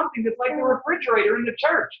by something that's like the refrigerator in the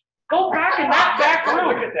church. Go back in that back room.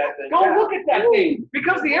 Look at that thing. Go look at that thing.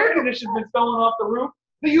 Because the air conditioner's been thrown off the roof,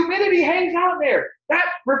 the humidity hangs out there. That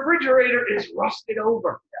refrigerator is rusted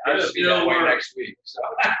over. I'll be that way next week. So.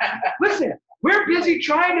 Listen, we're busy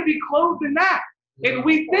trying to be clothed in that. And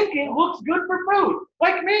we think it looks good for food.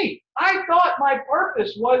 Like me, I thought my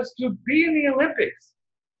purpose was to be in the Olympics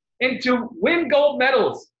and to win gold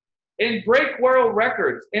medals and break world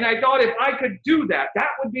records. And I thought if I could do that, that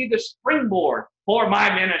would be the springboard for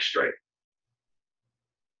my ministry.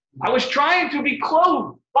 I was trying to be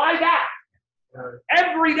clothed by that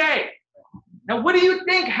every day. Now, what do you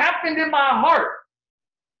think happened in my heart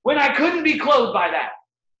when I couldn't be clothed by that?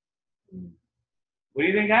 What do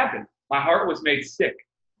you think happened? My heart was made sick.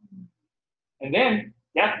 And then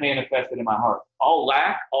death manifested in my heart. All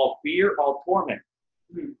lack, all fear, all torment.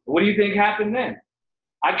 What do you think happened then?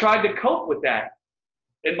 I tried to cope with that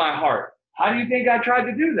in my heart. How do you think I tried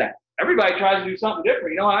to do that? Everybody tries to do something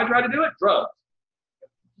different. You know how I tried to do it? Drugs.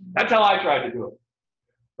 That's how I tried to do it.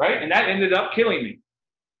 Right? And that ended up killing me.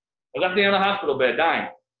 I left me in the hospital bed dying.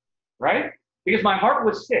 Right? Because my heart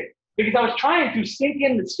was sick. Because I was trying to sink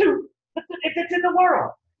in the suit that's in the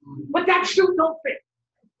world. But that suit don't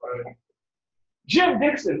fit. Jim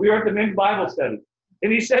Dixon, we were at the men's Bible study,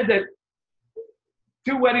 and he said that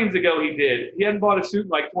 2 weddings ago he hadn't bought a suit in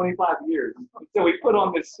like 25 years. So he put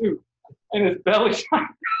on this suit, and his belly shot.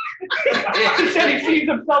 He said he sees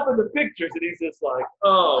himself in the pictures, and he's just like,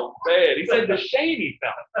 oh, man. He said the shame he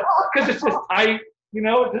felt, because it's just tight, you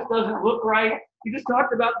know, it just doesn't look right. He just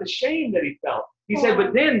talked about the shame that he felt. He said,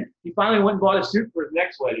 but then he finally went and bought a suit for his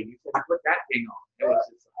next wedding. He said, he put that thing on. It was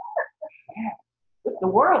just like, man. But the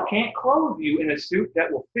world can't clothe you in a suit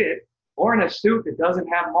that will fit or in a suit that doesn't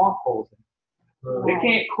have mothballs in it. They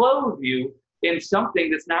can't clothe you in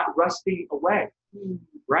something that's not rusting away,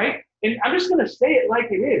 right? And I'm just going to say it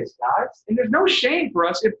like it is, guys. And there's no shame for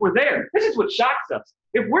us if we're there. This is what shocks us.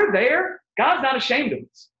 If we're there, God's not ashamed of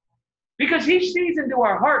us. Because he sees into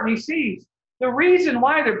our heart, and he sees the reason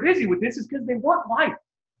why they're busy with this is because they want life.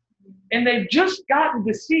 And they've just gotten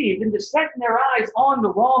deceived into setting their eyes on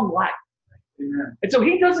the wrong life. Amen. And so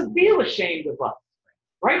he doesn't feel ashamed of us,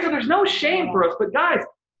 right? So there's no shame for us. But guys,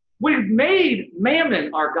 we've made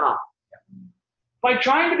mammon our God by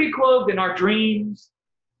trying to be clothed in our dreams,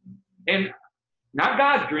 and not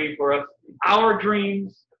God's dream for us, our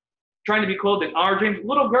dreams, trying to be clothed in our dreams.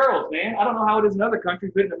 Little girls, man, I don't know how it is in other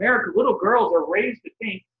countries, but in America, little girls are raised to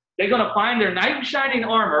think they're going to find their knight in shining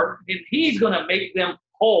armor, and he's going to make them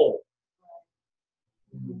whole.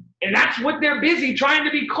 And that's what they're busy trying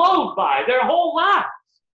to be clothed by their whole lives.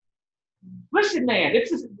 Listen, man,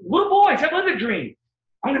 it's just, little boys have other dreams.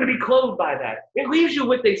 I'm going to be clothed by that. It leaves you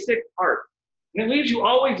with a sick heart. And it leaves you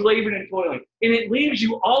always laboring and toiling. And it leaves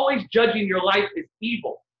you always judging your life as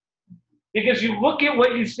evil. Because you look at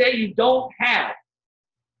what you say you don't have.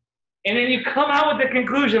 And then you come out with the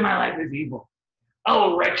conclusion, my life is evil.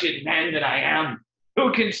 Oh, wretched man that I am.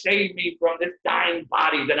 Who can save me from this dying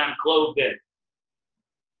body that I'm clothed in?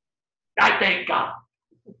 I thank God,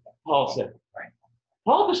 Paul said. Right.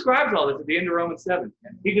 Paul describes all this at the end of Romans 7.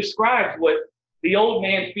 He describes what the old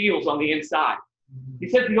man feels on the inside. He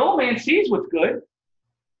said the old man sees what's good,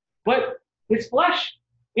 but in his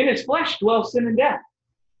flesh dwells sin and death.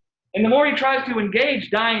 And the more he tries to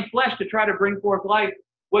engage dying flesh to try to bring forth life,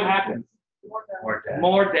 what happens? More death.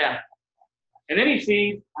 More death. And then he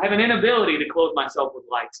sees, I have an inability to clothe myself with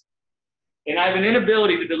light. And I have an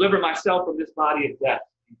inability to deliver myself from this body of death.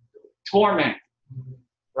 Torment.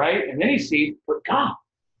 Right? And then he sees, but God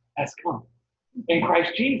has come in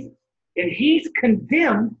Christ Jesus. And he's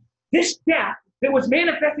condemned this death that was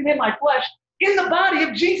manifesting in my flesh in the body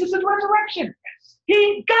of Jesus' resurrection.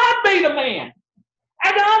 God made a man.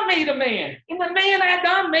 Adam made a man. And the man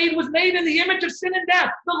Adam made was made in the image of sin and death,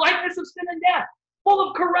 the likeness of sin and death, full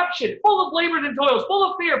of corruption, full of labors and toils, full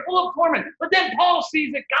of fear, full of torment. But then Paul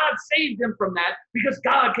sees that God saved him from that because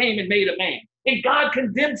God came and made a man. And God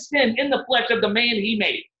condemned sin in the flesh of the man he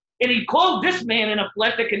made. And he clothed this man in a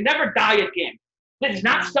flesh that can never die again, that is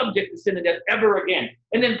not subject to sin and death ever again.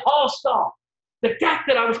 And then Paul saw the death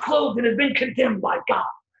that I was clothed in has been condemned by God.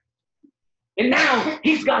 And now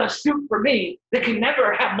he's got a suit for me that can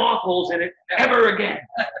never have mothballs in it ever again.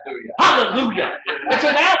 Hallelujah. And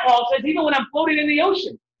so now Paul says, even when I'm floating in the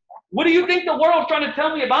ocean, What do you think the world's trying to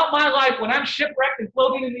tell me about my life when I'm shipwrecked and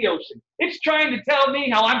floating in the ocean? It's trying to tell me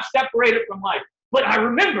how I'm separated from life. But I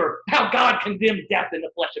remember how God condemned death in the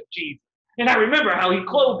flesh of Jesus. And I remember how he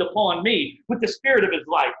clothed upon me with the spirit of his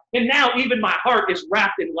life. And now even my heart is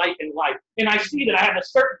wrapped in light and life. And I see that I have a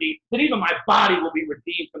certainty that even my body will be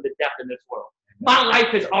redeemed from the death in this world. My life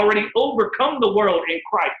has already overcome the world in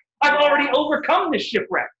Christ. I've already overcome this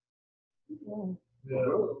shipwreck.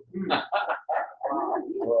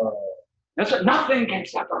 That's what, nothing can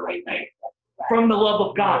separate me from the love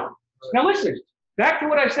of God. Now listen, back to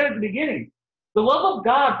what I said at the beginning. The love of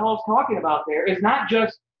God Paul's talking about there is not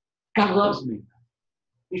just God loves me.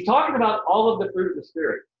 He's talking about all of the fruit of the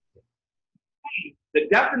Spirit. The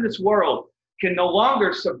death in this world can no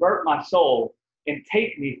longer subvert my soul and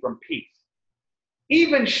take me from peace.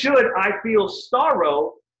 Even should I feel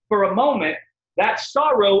sorrow for a moment, that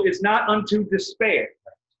sorrow is not unto despair.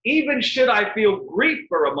 Even should I feel grief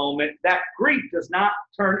for a moment, that grief does not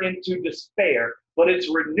turn into despair, but it's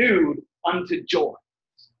renewed unto joy.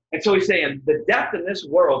 And so he's saying the death in this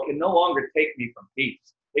world can no longer take me from peace.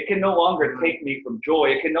 It can no longer take me from joy.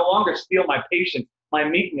 It can no longer steal my patience, my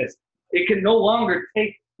meekness. It can no longer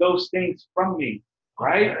take those things from me,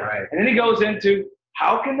 right? And then he goes into,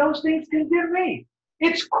 how can those things condemn me?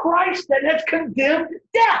 It's Christ that has condemned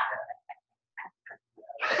death.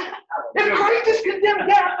 If Christ has condemned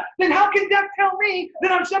death, then how can death tell me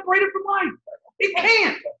that I'm separated from life? It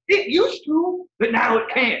can't. It used to, but now it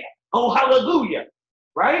can't. Oh, hallelujah.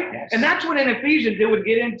 Right? Yes. And that's when in Ephesians it would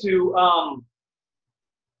get into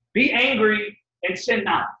be angry and sin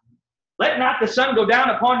not. Let not the sun go down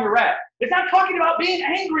upon your wrath. It's not talking about being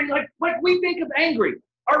angry like we think of angry,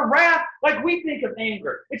 or wrath like we think of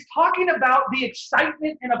anger. It's talking about the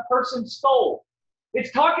excitement in a person's soul.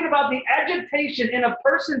 It's talking about the agitation in a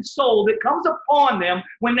person's soul that comes upon them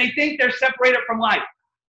when they think they're separated from life.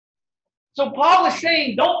 So Paul is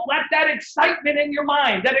saying, don't let that excitement in your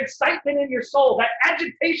mind, that excitement in your soul, that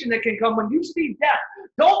agitation that can come when you see death,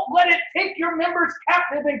 don't let it take your members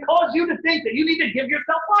captive and cause you to think that you need to give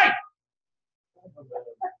yourself life.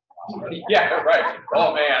 Yeah, right.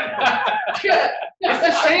 Oh, man. It's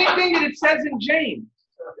the same thing that it says in James,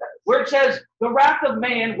 where it says, the wrath of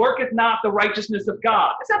man worketh not the righteousness of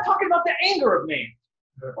God. It's not talking about the anger of man.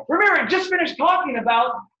 Remember, it just finished talking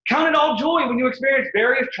about count it all joy when you experience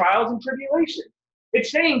various trials and tribulations.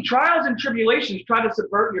 It's saying trials and tribulations try to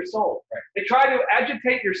subvert your soul. They try to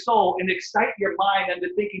agitate your soul and excite your mind into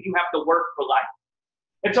thinking you have to work for life.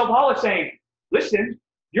 And so Paul is saying, listen,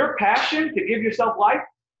 your passion to give yourself life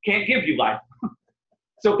can't give you life.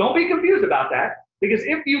 So don't be confused about that. Because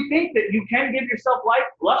if you think that you can give yourself life,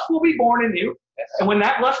 lust will be born in you. And when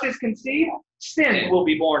that lust is conceived, sin will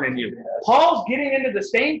be born in you. Paul's getting into the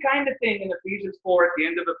same kind of thing in Ephesians 4 at the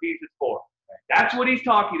end of Ephesians 4. That's what he's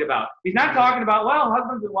talking about. He's not talking about, well,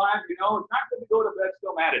 husbands and wives, it's not good to go to bed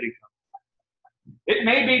still mad at each other. It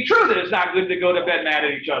may be true that it's not good to go to bed mad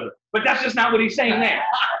at each other, but that's just not what he's saying there.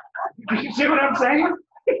 You see what I'm saying?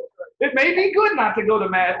 It may be good not to go to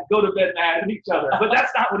bed mad at each other, but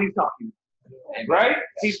that's not what he's talking about. Right?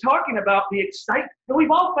 He's talking about the excitement.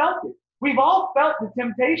 We've all felt it. We've all felt the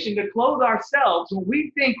temptation to clothe ourselves when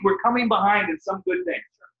we think we're coming behind in some good thing.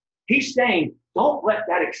 He's saying, don't let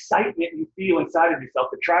that excitement you feel inside of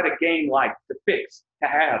yourself to try to gain life, to fix, to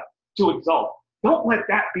have, to exalt. Don't let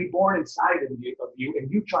that be born inside of you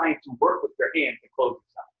and you trying to work with your hand to clothe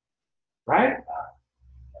yourself. Right?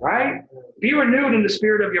 Right? Be renewed in the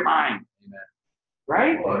spirit of your mind. Amen.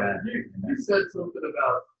 Right? Well, you said something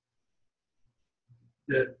about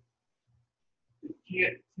that it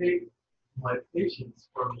can't take my patience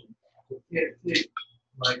from me. It can't take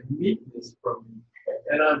my meekness from me.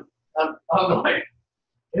 And I'm like,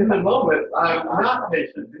 in the moment, I'm not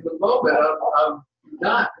patient. In the moment, I'm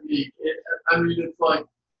not meek. It's like,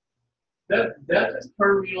 that just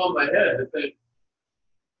turned me on my head to think,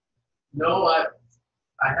 no, I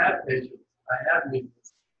have patience. I have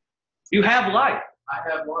meekness. You have life. I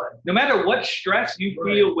have life. No matter what stress you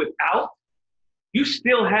feel without, you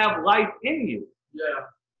still have life in you. Yeah.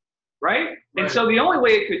 Right? And so the only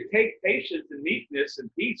way it could take patience and meekness and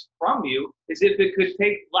peace from you is if it could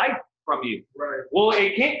take life from you. Right. Well,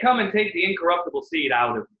 it can't come and take the incorruptible seed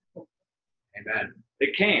out of you. Amen.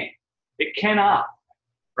 It can't. It cannot.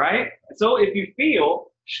 Right? And so if you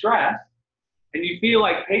feel stress and you feel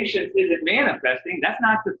like patience isn't manifesting, that's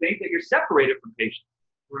not to think that you're separated from patience.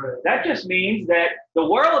 Right. That just means that the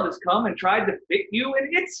world has come and tried to fit you in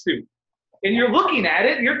its suit. And you're looking at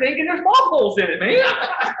it and you're thinking there's moth holes in it, man.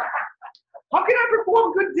 How can I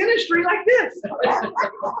perform good dentistry like this?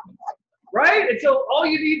 Right? And so all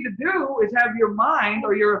you need to do is have your mind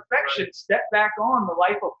or your affection step back on the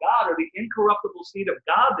life of God or the incorruptible seed of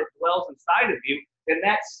God that dwells inside of you. And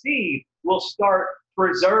that seed will start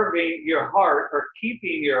preserving your heart or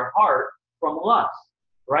keeping your heart from lust.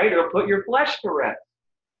 Right? It'll put your flesh to rest.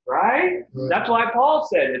 Right? That's why Paul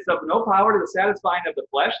said it's of no power to the satisfying of the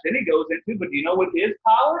flesh. Then he goes into, but do you know what is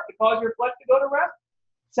power to cause your flesh to go to rest?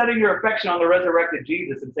 Setting your affection on the resurrected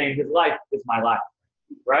Jesus and saying his life is my life.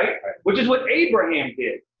 Right? Which is what Abraham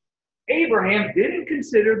did. Abraham didn't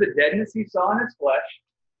consider the deadness he saw in his flesh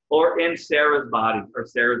or in Sarah's body or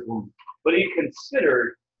Sarah's womb, but he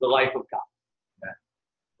considered the life of God.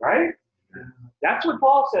 Right? That's what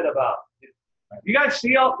Paul said about it. You guys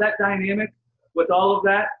see all that dynamic with all of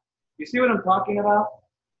that? You see what I'm talking about?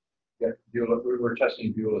 Yeah, we're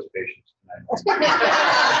testing Beulah's patience tonight.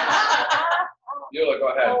 Beulah, go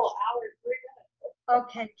ahead.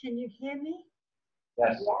 Okay, can you hear me?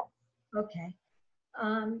 Yes. Okay.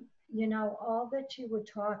 You know, all that you were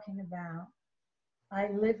talking about, I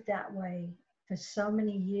lived that way for so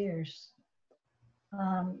many years,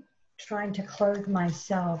 trying to clothe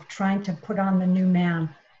myself, trying to put on the new man.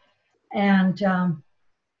 And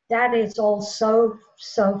that is all so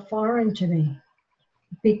foreign to me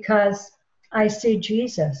because I see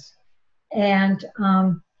Jesus. And,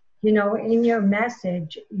 you know, in your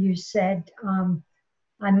message, you said,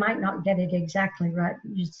 I might not get it exactly right.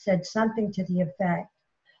 You said something to the effect,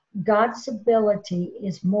 God's ability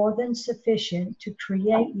is more than sufficient to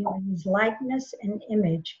create you in his likeness and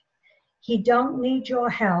image. He don't need your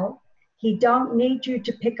help. He don't need you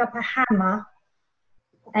to pick up a hammer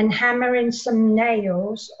and hammer in some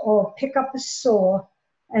nails or pick up a saw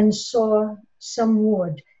and saw some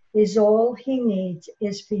wood. Is all he needs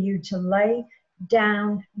is for you to lay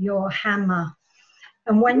down your hammer.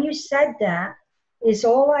 And when you said that, is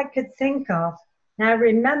all I could think of. Now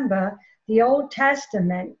remember, the Old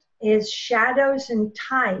Testament is shadows and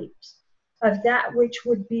types of that which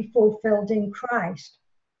would be fulfilled in Christ.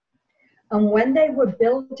 And when they were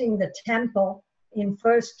building the temple in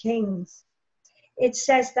 1 Kings, it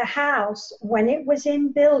says the house, when it was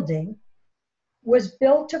in building, was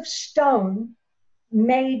built of stone,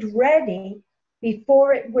 made ready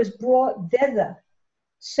before it was brought thither,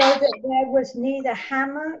 so that there was neither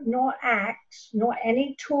hammer nor axe nor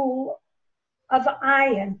any tool of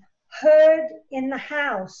iron heard in the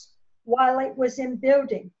house while it was in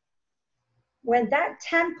building. When that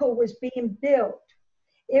temple was being built,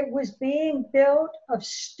 it was being built of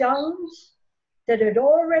stones that had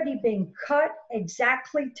already been cut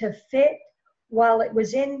exactly to fit while it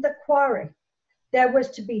was in the quarry. There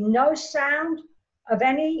was to be no sound of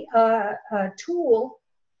any tool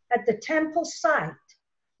at the temple site,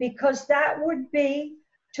 because that would be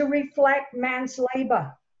to reflect man's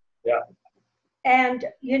labor. Yeah. And,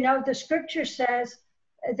 you know, the scripture says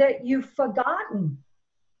that you've forgotten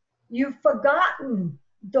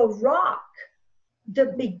the rock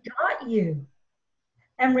that begot you.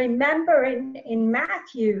 And remember in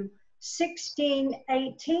Matthew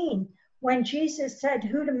 16:18, when Jesus said,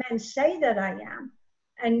 who do men say that I am?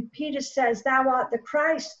 And Peter says, thou art the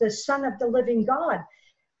Christ, the Son of the living God.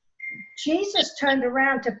 Jesus turned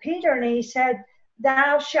around to Peter and he said,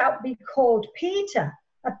 thou shalt be called Peter,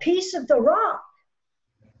 a piece of the rock.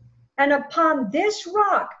 And upon this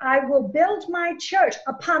rock, I will build my church.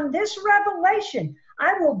 Upon this revelation,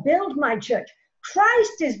 I will build my church.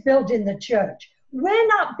 Christ is building the church. We're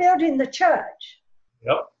not building the church.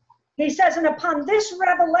 Yep. He says, and upon this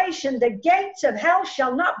revelation, the gates of hell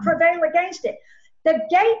shall not prevail against it. The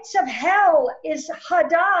gates of hell is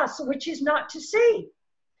Hadass, which is not to see.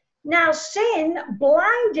 Now, sin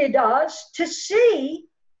blinded us to see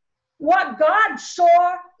what God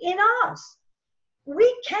saw in us.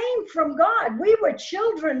 We came from God. We were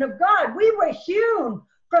children of God. We were hewn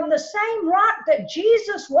from the same rock that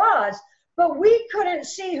Jesus was, but we couldn't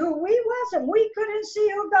see who we was and we couldn't see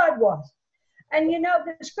who God was. And you know,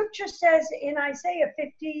 the scripture says in Isaiah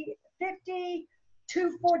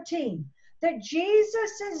 52:14, that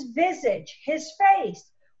Jesus's visage, his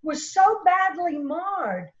face, was so badly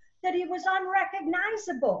marred that he was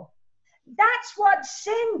unrecognizable. That's what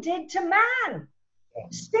sin did to man.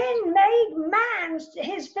 Sin made man,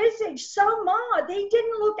 his visage so marred, he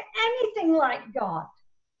didn't look anything like God.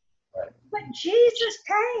 Right. But Jesus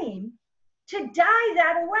came to die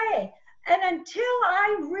that away. And until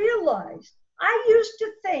I realized, I used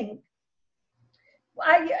to think,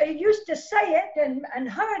 I used to say it and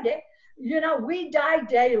heard it, you know, we die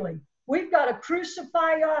daily. We've got to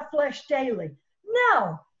crucify our flesh daily.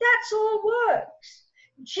 No, that's all works.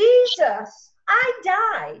 Jesus, I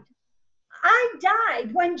died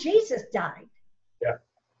when Jesus died. Yeah.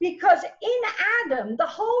 Because in Adam, the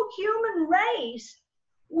whole human race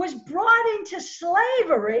was brought into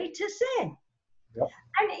slavery to sin. Yep.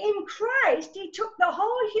 And in Christ, he took the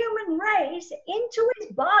whole human race into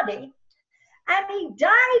his body and he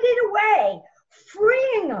died it away,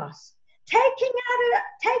 freeing us, taking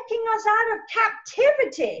us out of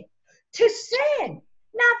captivity to sin.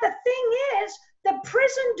 Now, the thing is, the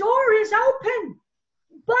prison door is open,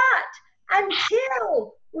 but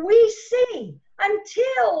until we see,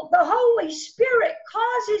 until the Holy Spirit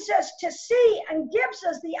causes us to see and gives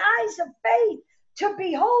us the eyes of faith to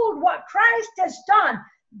behold what Christ has done,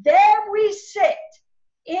 there we sit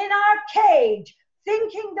in our cage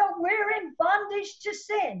thinking that we're in bondage to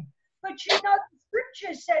sin. But you know, the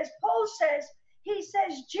scripture says, Paul says, he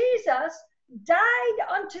says, Jesus died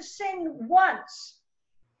unto sin once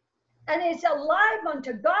and is alive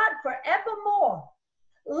unto God forevermore.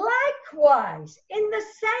 Likewise, in the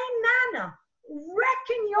same manner,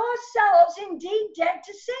 reckon yourselves indeed dead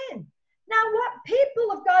to sin. Now, what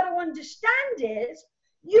people have got to understand is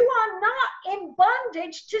you are not in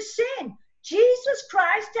bondage to sin. Jesus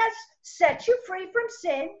Christ has set you free from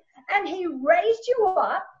sin, and he raised you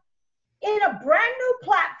up in a brand new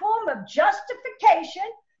platform of justification.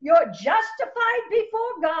 You're justified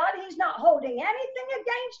before God. He's not holding anything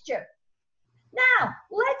against you. Now,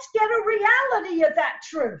 let's get a reality of that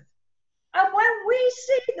truth. And when we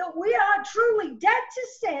see that we are truly dead to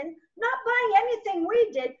sin, not by anything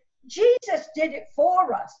we did, Jesus did it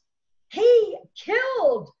for us. He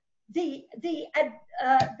killed the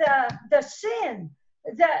sin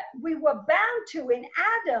that we were bound to in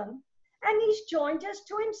Adam, and he's joined us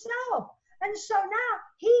to himself. And so now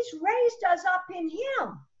he's raised us up in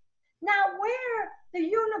him. Now, where the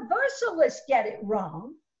universalists get it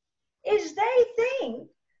wrong is they think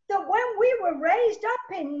that when we were raised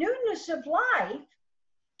up in newness of life,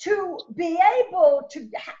 to be able to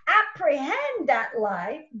apprehend that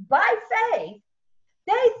life by faith,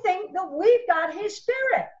 they think that we've got his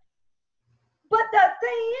spirit. But the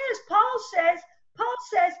thing is, Paul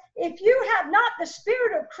says, if you have not the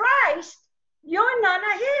spirit of Christ, you're none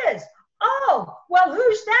of his. Oh, well,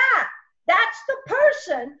 who's that? That's the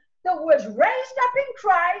person that was raised up in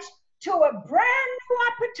Christ to a brand new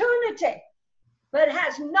opportunity, but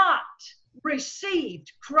has not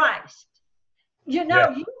received Christ. You know,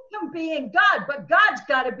 you can be in God, but God's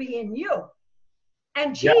got to be in you.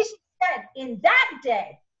 And Jesus said, in that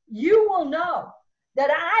day, you will know that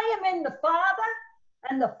I am in the Father,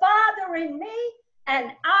 and the Father in me,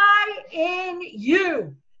 and I in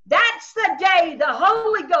you. That's the day the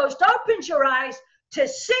Holy Ghost opens your eyes to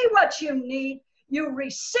see what you need. You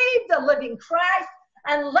receive the living Christ,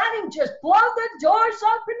 and let him just blow the doors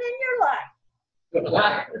open in your life.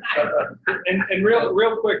 And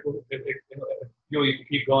real quick, if you can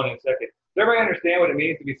keep going in a second. Does everybody understand what it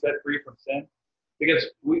means to be set free from sin? Because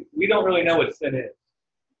we don't really know what sin is.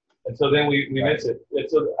 And so then we miss it. And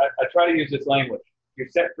so I try to use this language. You're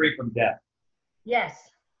set free from death. Yes.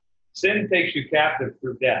 Sin takes you captive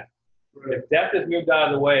through death. If death is moved out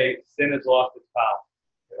of the way, sin has lost its power.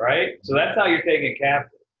 Right? So that's how you're taken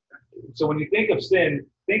captive. So when you think of sin,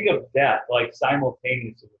 think of death like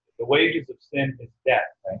simultaneously. The wages of sin is death.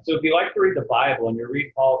 Right? So if you like to read the Bible and you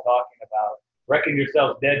read Paul talking about reckon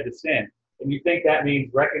yourself dead to sin, and you think that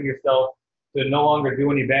means reckon yourself to no longer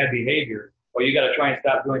do any bad behavior, or you got to try and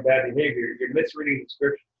stop doing bad behavior, you're misreading the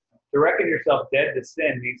scripture. To reckon yourself dead to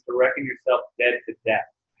sin means to reckon yourself dead to death.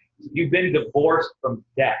 You've been divorced from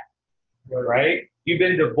death, right? You've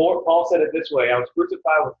been divorced. Paul said it this way: I was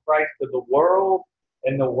crucified with Christ to the world,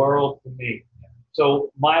 and the world to me.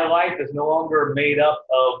 So my life is no longer made up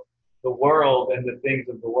of the world and the things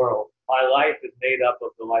of the world. My life is made up of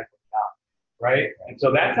the life of God, right? And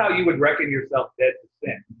so that's how you would reckon yourself dead to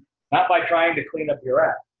sin. Not by trying to clean up your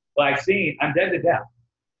act, by seeing I'm dead to death.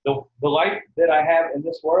 The life that I have in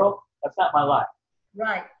this world, that's not my life.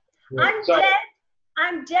 Right. So,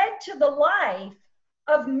 I'm dead to the life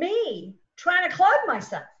of me trying to clothe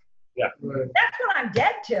myself. Yeah. That's what I'm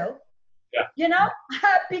dead to. Yeah. You know,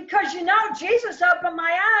 because, you know, Jesus opened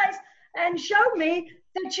my eyes and showed me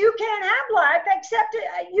that you can't have life except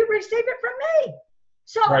you receive it from me.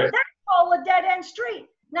 So that's all a dead end street.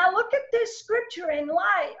 Now look at this scripture in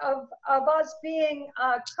light of us being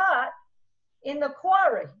caught in the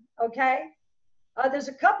quarry, okay? There's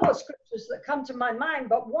a couple of scriptures that come to my mind,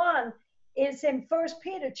 but one is in 1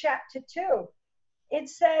 Peter chapter 2. It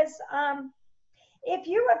says, if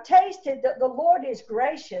you have tasted that the Lord is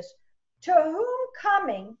gracious, to whom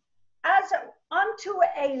coming as unto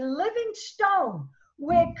a living stone,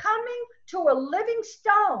 we're coming to a living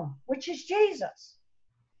stone, which is Jesus.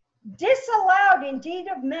 disallowed indeed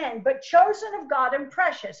of men, but chosen of God and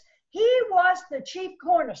precious. He was the chief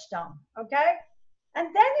cornerstone, okay? And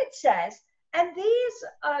then it says, and these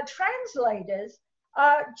translators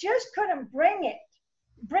just couldn't bring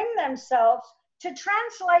themselves to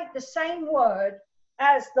translate the same word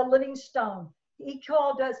as the living stone. He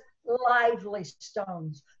called us lively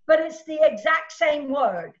stones, but it's the exact same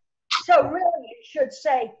word. So really it should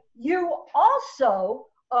say, you also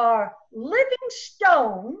are living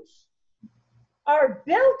stones, are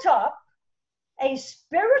built up a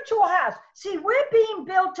spiritual house. See, we're being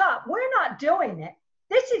built up. We're not doing it.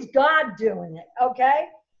 This is God doing it, okay?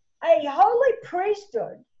 A holy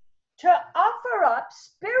priesthood to offer up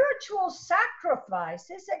spiritual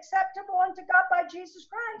sacrifices acceptable unto God by Jesus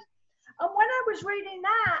Christ. And when I was reading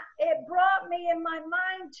that, it brought me in my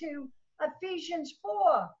mind to Ephesians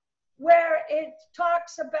 4, where it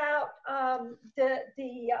talks about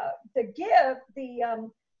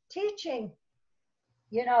teaching,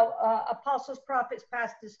 you know, apostles, prophets,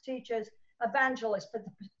 pastors, teachers, evangelists, for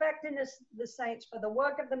the perfecting of the saints, for the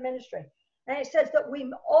work of the ministry. And it says that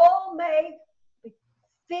we all may be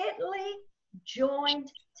fitly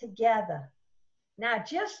joined together. Now,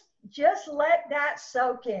 just let that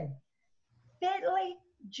soak in. Fitly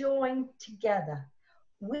joined together.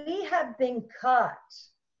 We have been cut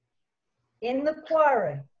in the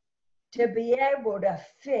quarry to be able to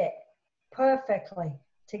fit perfectly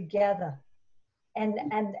together.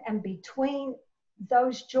 And between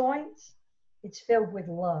those joints, it's filled with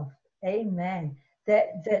love. Amen.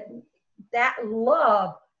 That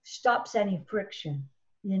love stops any friction,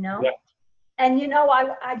 you know? Yeah. And, you know,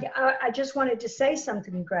 I just wanted to say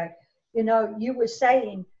something, Greg. You know, you were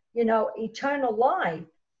saying, you know, eternal life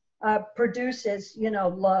produces, you know,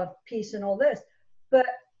 love, peace, and all this. But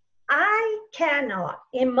I cannot,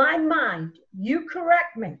 in my mind, you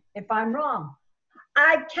correct me if I'm wrong,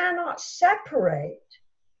 I cannot separate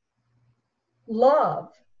love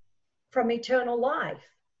from eternal life,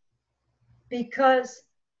 because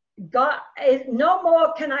God, no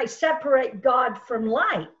more can I separate God from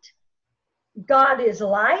light. God is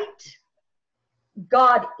light.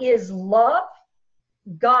 God is love.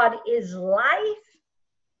 God is life.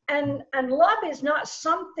 And love is not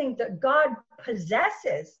something that God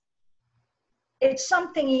possesses. It's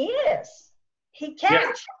something he is. He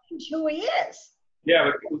can't change who he is.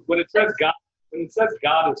 Yeah, but when it says God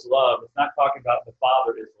is love, it's not talking about the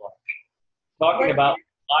Father is love. It's talking about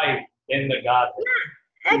life in the Godhead.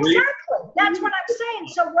 Yeah, exactly. That's what I'm saying.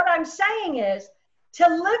 So what I'm saying is, to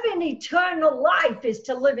live in eternal life is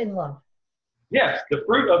to live in love. Yes, the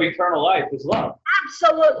fruit of eternal life is love.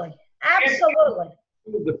 Absolutely. Absolutely.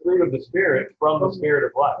 The fruit of the Spirit from the Spirit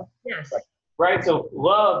of life. Yes. Right? So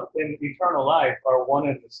love and eternal life are one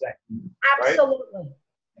and the same. Absolutely.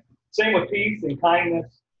 Right? Same with peace and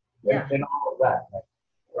kindness and all of that.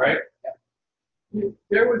 Right? Yeah.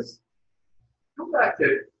 There was, go back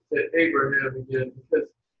to Abraham again, because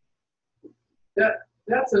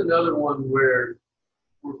that's another one where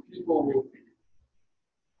people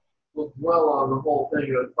will dwell on the whole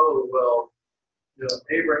thing of, oh, well, you know,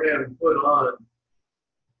 Abraham put on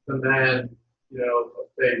the man, you know, of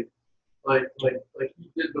faith. Like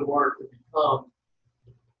he did the work to become.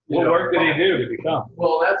 What work did he do to become?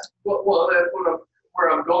 Well, that's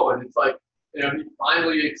where I'm going. It's like, you know, he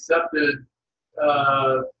finally accepted,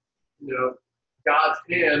 you know, God's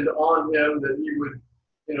hand on him that he would,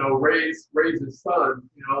 you know, raise his son,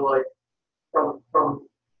 you know, like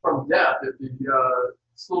from death if he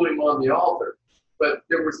slew him on the altar. But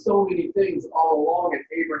there were so many things all along in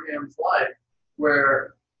Abraham's life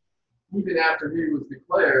where even after he was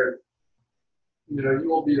declared, you know, you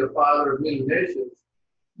will be the father of many nations,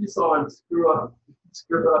 you saw him screw up.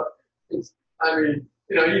 I mean,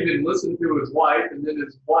 you know, he even listened to his wife, and then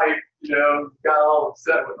his wife, you know, got all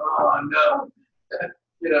upset with, oh, no,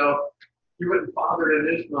 you know, he wouldn't father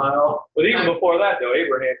an Ishmael. But even before that, though,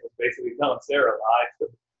 Abraham was basically telling Sarah lies.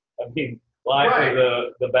 Lies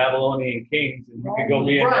to the Babylonian kings, and you could go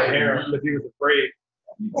be in their harem because he was afraid.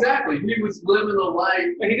 Exactly, he was living a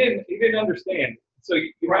life. But he didn't understand. So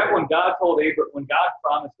you have when God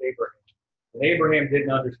promised Abraham, and Abraham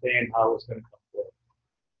didn't understand how it was going to come forth.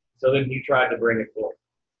 So then he tried to bring it forth.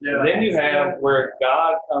 Yeah. And then you have where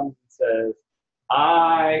God comes and says,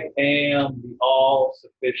 I am the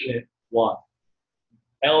all-sufficient one.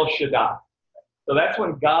 El Shaddai. So that's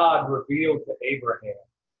when God revealed to Abraham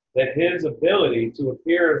that his ability to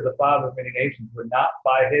appear as the father of many nations was not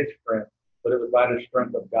by his strength, but it was by the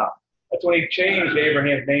strength of God. That's when he changed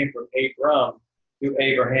Abraham's name from Abram to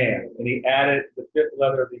Abraham, and he added the fifth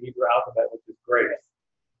letter of the Hebrew alphabet, which is grace,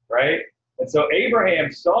 right? And so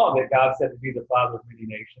Abraham saw that God said to be the father of many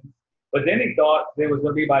nations, but then he thought it was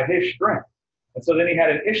going to be by his strength. And so then he had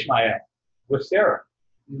an Ishmael with Sarah,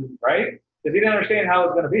 right? Because he didn't understand how it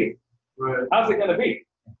was going to be. Right. How's it going to be,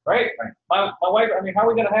 right? My wife, I mean, how are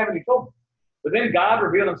we going to have any children? But then God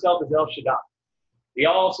revealed himself as El Shaddai, the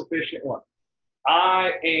all-sufficient one.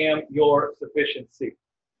 I am your sufficiency,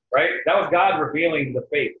 right? That was God revealing the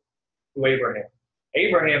faith to Abraham.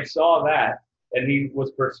 Abraham saw that, and he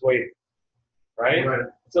was persuaded, right?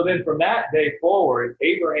 So then from that day forward,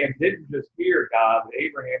 Abraham didn't just hear God, but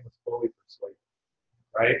Abraham was fully persuaded,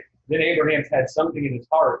 right? Then Abraham had something in his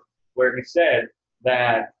heart where he said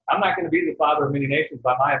that I'm not going to be the father of many nations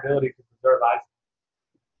by my ability to preserve Isaac.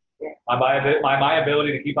 My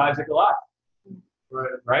ability to keep Isaac alive.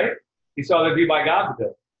 Right? He saw that be by God's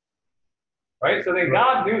ability. Right? So then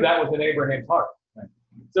God knew that was in Abraham's heart.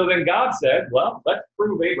 So then God said, well, let's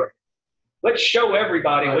prove Abraham. Let's show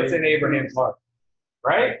everybody what's in Abraham's heart.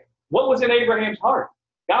 Right? What was in Abraham's heart?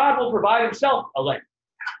 God will provide himself a land.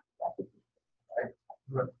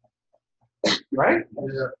 Right?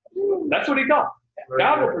 That's what he thought.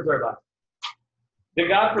 God will preserve us. Did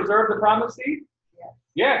God preserve the promised seed?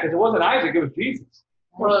 Yeah, because it wasn't Isaac, it was Jesus.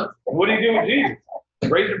 What did he do with Jesus?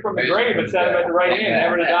 Raised him from the grave and set him at the right hand,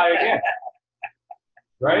 never to die again.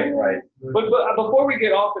 Right? But before we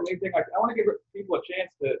get off and anything like that, I want to give people a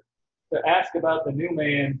chance to ask about the new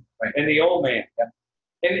man and the old man.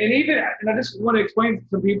 And I just want to explain to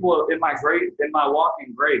some people in my walk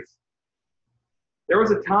in grace. There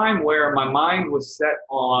was a time where my mind was set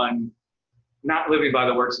on not living by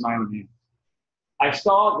the works of my own hands. I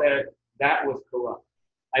saw that was corrupt.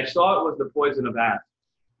 I saw it was the poison of asps.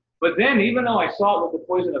 But then, even though I saw it was the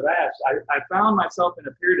poison of asps, I found myself in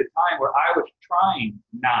a period of time where I was trying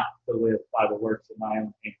not to live by the works of my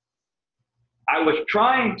own hands. I was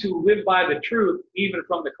trying to live by the truth, even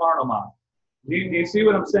from the carnal mind. Do you see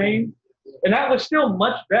what I'm saying? And that was still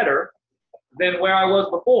much better than where I was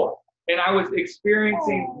before. And I was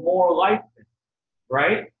experiencing more life,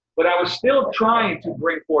 right? But I was still trying to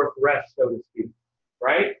bring forth rest, so to speak,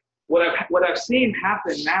 right? What I've seen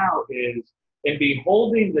happen now is, in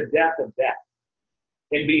beholding the death of death,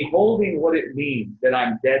 in beholding what it means that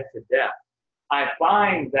I'm dead to death, I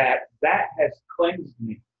find that has cleansed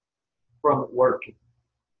me from working.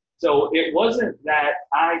 So it wasn't that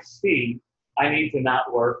I see I need to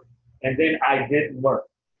not work, and then I didn't work.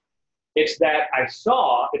 It's that I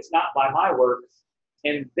saw it's not by my works,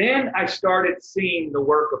 and then I started seeing the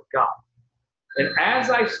work of God. And as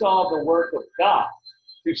I saw the work of God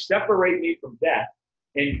to separate me from death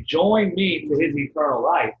and join me to his eternal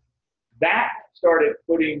life, that started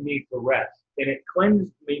putting me to rest. And it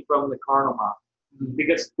cleansed me from the carnal mind.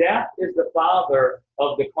 Because death is the father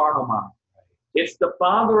of the carnal mind. It's the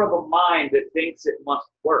father of a mind that thinks it must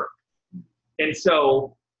work. And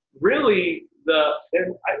so, really,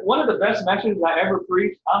 one of the best messages I ever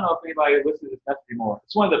preached, I don't know if anybody listens to this message anymore.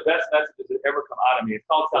 It's one of the best messages that ever come out of me. It's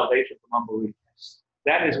called Salvation from Unbelief.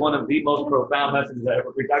 That is one of the most profound messages I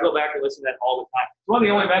ever preached. I go back and listen to that all the time. It's one of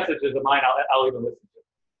the only messages of mine I'll even listen to.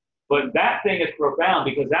 But that thing is profound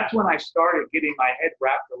because that's when I started getting my head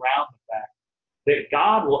wrapped around the fact that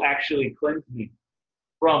God will actually cleanse me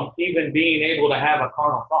from even being able to have a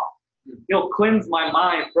carnal thought. He'll cleanse my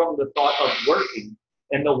mind from the thought of working.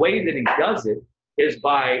 And the way that he does it is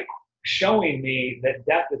by showing me that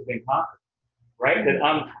death has been conquered, right? That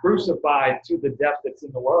I'm crucified to the death that's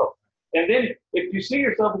in the world. And then if you see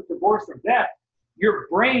yourself as divorced from death, your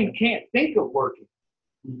brain can't think of working.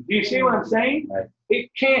 Do you see what I'm saying? Right. It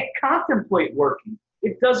can't contemplate working.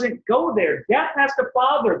 It doesn't go there. Death has to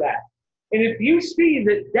father that. And if you see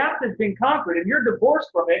that death has been conquered and you're divorced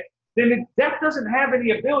from it, then death doesn't have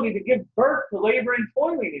any ability to give birth to labor and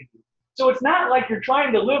toiling in you. So it's not like you're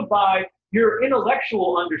trying to live by your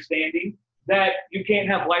intellectual understanding that you can't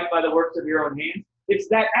have life by the works of your own hands. It's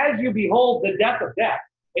that as you behold the death of death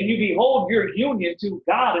and you behold your union to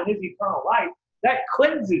God and his eternal life, that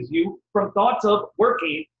cleanses you from thoughts of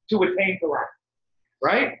working to attain to life,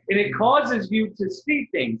 right? And it causes you to see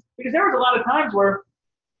things. Because there was a lot of times where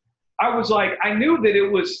I was like, I knew that it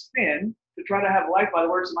was sin to try to have life by the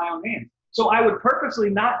works of my own hands. So I would purposely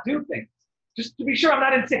not do things, just to be sure I'm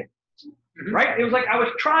not in sin, right? It was like I was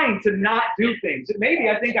trying to not do things that maybe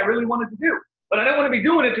I think I really wanted to do, but I don't want to be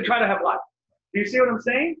doing it to try to have life. Do you see what I'm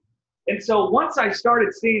saying? And so once I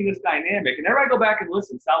started seeing this dynamic, and everybody go back and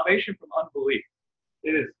listen, salvation from unbelief,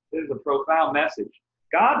 it is a profound message.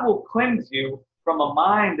 God will cleanse you from a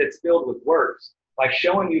mind that's filled with works by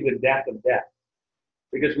showing you the death of death.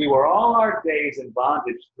 Because we were all our days in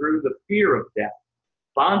bondage through the fear of death.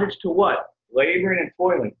 Bondage to what? Laboring and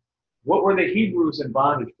toiling. What were the Hebrews in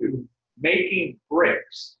bondage to? making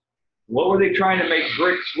bricks. What were they trying to make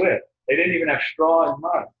bricks with? They didn't even have straw and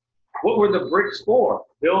mud. What were the bricks for?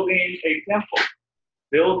 Building a temple,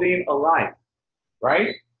 building a life,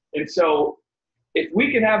 right? And so if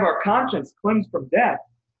we can have our conscience cleansed from death,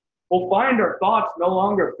 we'll find our thoughts no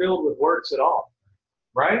longer filled with works at all,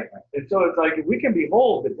 right? And so it's like, if we can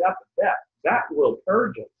behold the depth of death, that will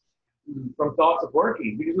purge us from thoughts of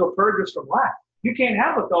working, because it'll purge us from lack. You can't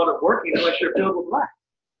have a thought of working unless you're filled with lack.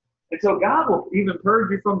 And so God will even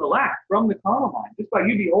purge you from the lack, from the carnal mind, just by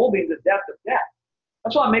you beholding the depth of death.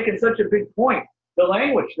 That's why I'm making such a big point, the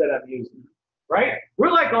language that I'm using, right? We're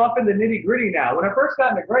like off in the nitty gritty now. When I first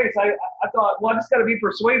got into grace, I thought, well, I just got to be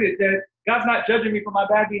persuaded that God's not judging me for my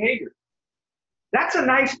bad behavior. That's a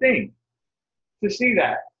nice thing to see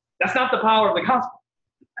that. That's not the power of the gospel.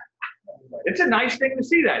 It's a nice thing to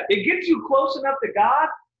see that. It gets you close enough to God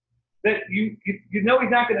that you know he's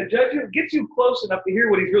not going to judge you. It gets you close enough to hear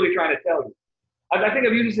what he's really trying to tell you. I think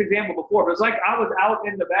I've used this example before, but it's like I was out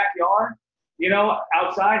in the backyard,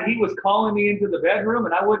 outside. He was calling me into the bedroom,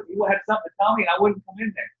 and he had something to tell me, and I wouldn't come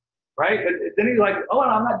in there, right? But then he's like, oh,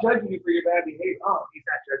 I'm not judging you for your bad behavior. Oh, he's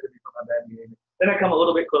not judging me for my bad behavior. Then I come a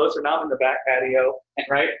little bit closer. Now I'm in the back patio,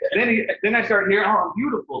 right? Then I start hearing, oh, I'm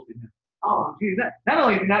beautiful to him. Oh, geez, not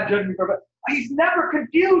only is he not judging me for, but he's never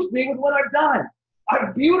confused me with what I've done.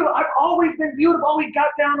 I'm beautiful. I've always been beautiful. Always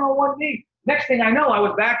got down on one knee. Next thing I know, I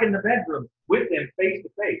was back in the bedroom with him face to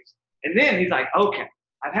face. And then he's like, okay,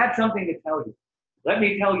 I've had something to tell you. Let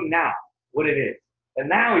me tell you now what it is. And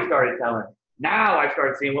now he started telling me. Now I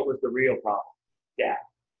started seeing what was the real problem. Death.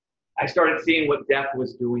 I started seeing what death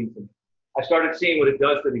was doing to me. I started seeing what it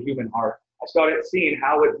does to the human heart. I started seeing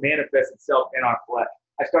how it manifests itself in our flesh.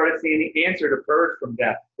 I started seeing the answer to purge from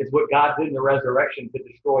death is what God did in the resurrection to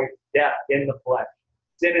destroy death in the flesh.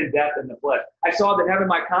 Sin and death in the flesh. I saw that having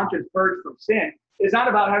my conscience purged from sin is not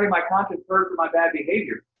about having my conscience purged from my bad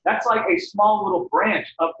behavior. That's like a small little branch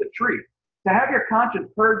of the tree. To have your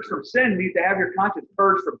conscience purged from sin means to have your conscience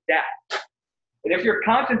purged from death. And if your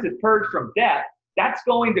conscience is purged from death, that's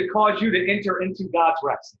going to cause you to enter into God's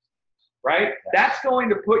rest, right? That's going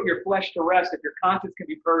to put your flesh to rest if your conscience can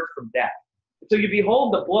be purged from death. And so you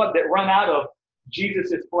behold the blood that run out of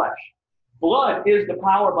Jesus' flesh. Blood is the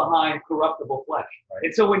power behind corruptible flesh. Right.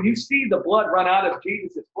 And so when you see the blood run out of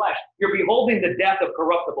Jesus' flesh, you're beholding the death of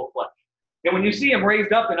corruptible flesh. And when you see him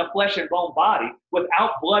raised up in a flesh and bone body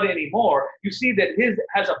without blood anymore, you see that his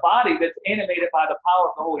has a body that's animated by the power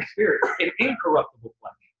of the Holy Spirit, an incorruptible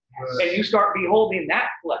flesh. Right. And you start beholding that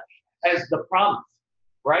flesh as the promise,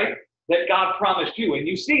 right? That God promised you. And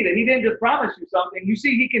you see that he didn't just promise you something. You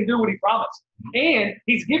see he can do what he promised. And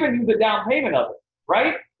he's given you the down payment of it,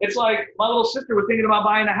 right? It's like my little sister was thinking about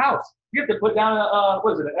buying a house. You have to put down an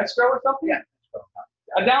escrow or something? Yeah.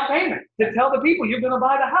 A down payment to tell the people you're going to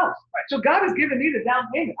buy the house. Right. So God has given me the down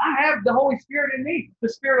payment. I have the Holy Spirit in me, the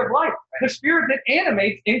Spirit of life, the Spirit that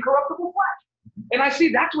animates incorruptible flesh. And I see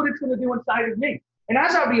that's what it's going to do inside of me. And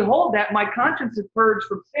as I behold that, my conscience is purged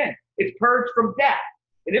from sin. It's purged from death.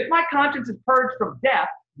 And if my conscience is purged from death,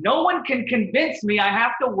 no one can convince me I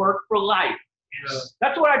have to work for life. Yes.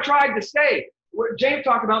 That's what I tried to say. What James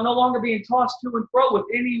talked about no longer being tossed to and fro with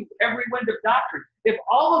every wind of doctrine. If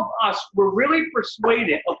all of us were really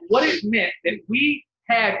persuaded of what it meant that we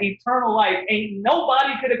had eternal life, ain't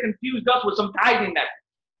nobody could have confused us with some tithing method.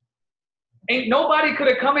 Ain't nobody could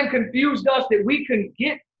have come and confused us that we can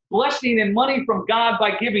get blessing and money from God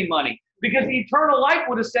by giving money. Because eternal life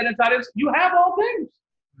would have said inside us, you have all things.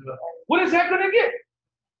 Yeah. What is that going to get?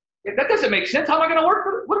 If that doesn't make sense. How am I going to work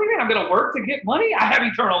for it? What do you mean I'm going to work to get money? I have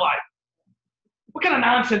eternal life. What kind of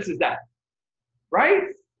nonsense is that?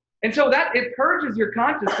 Right? And so that it purges your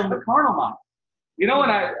conscience from the carnal mind. And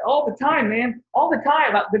all the time,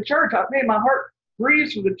 about the church, my heart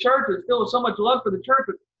grieves for the church. It's filled with so much love for the church,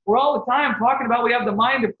 but we're all the time talking about we have the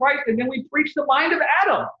mind of Christ, and then we preach the mind of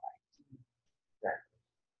Adam.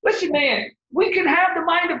 Listen, man, we can have the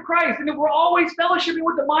mind of Christ, and if we're always fellowshipping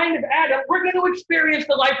with the mind of Adam, we're going to experience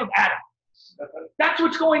the life of Adam. That's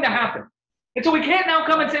what's going to happen. And so we can't now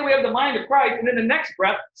come and say we have the mind of Christ, and in the next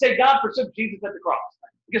breath say God forsook Jesus at the cross,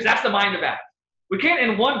 because that's the mind of Adam. We can't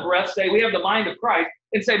in one breath say we have the mind of Christ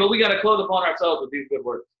and say, but we got to clothe upon ourselves with these good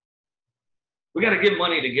works. We got to give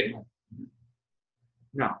money to get money.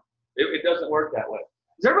 No, it doesn't work that way.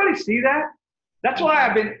 Does everybody see that? That's why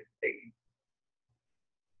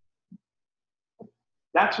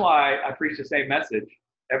I preach the same message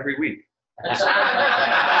every week. That's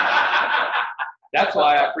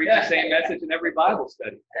why I preach the same message in every Bible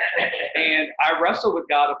study. And I wrestle with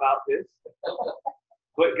God about this.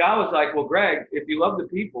 But God was like, well, Greg, if you love the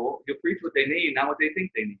people, you'll preach what they need, not what they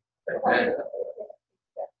think they need.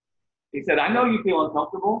 He said, I know you feel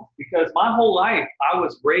uncomfortable because my whole life I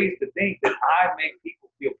was raised to think that I make people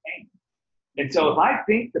feel pain. And so if I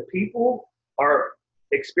think the people are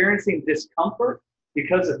experiencing discomfort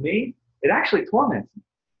because of me, it actually torments me,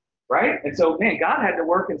 right? And so, man, God had to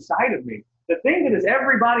work inside of me. The thing that is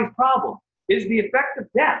everybody's problem is the effect of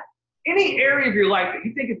death. Any area of your life that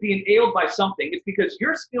you think is being ailed by something, it's because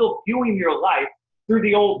you're still viewing your life through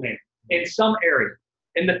the old man in some area.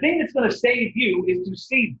 And the thing that's going to save you is to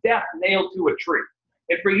see death nailed to a tree.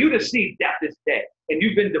 And for you to see death is dead, and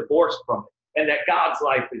you've been divorced from it, and that God's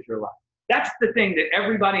life is your life. That's the thing that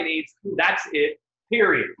everybody needs. That's it,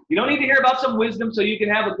 period. You don't need to hear about some wisdom so you can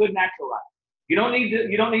have a good natural life. You don't need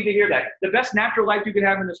to hear that. The best natural life you can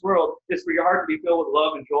have in this world is for your heart to be filled with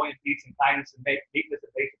love and joy and peace and kindness and meekness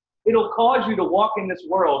and patience. It'll cause you to walk in this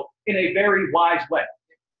world in a very wise way.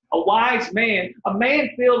 A wise man, a man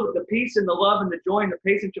filled with the peace and the love and the joy and the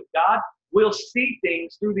patience of God will see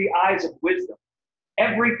things through the eyes of wisdom.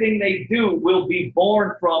 Everything they do will be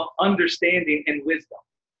born from understanding and wisdom,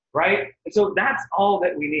 right? And so that's all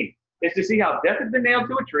that we need, is to see how death has been nailed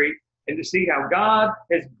to a tree and to see how God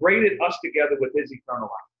has braided us together with his eternal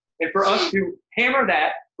life. And for us to hammer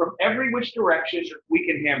that from every which direction we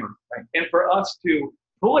can hammer. Right? And for us to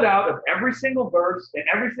pull it out of every single verse and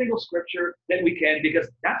every single scripture that we can, because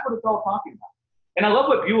that's what it's all talking about. And I love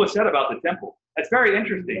what Beulah said about the temple. That's very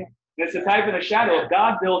interesting. And it's a type and a shadow of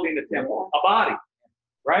God building the temple, a body,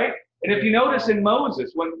 right? And if you notice in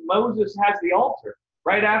Moses, when Moses has the altar,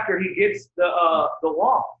 right after he gets the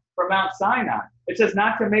law from Mount Sinai, it says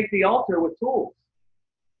not to make the altar with tools,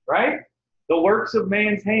 right? The works of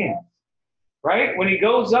man's hands, right? When he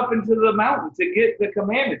goes up into the mountain to get the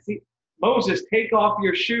commandments, Moses, take off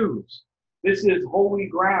your shoes. This is holy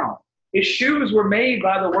ground. His shoes were made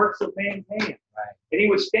by the works of man's hands. Right. And he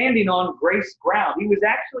was standing on grace ground. He was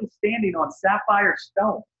actually standing on sapphire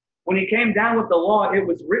stone. When he came down with the law, it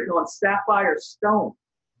was written on sapphire stone.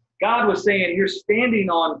 God was saying, you're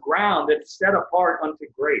standing on ground that's set apart unto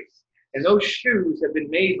grace. And those shoes have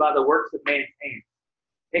been made by the works of man's hands.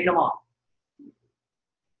 Take them off.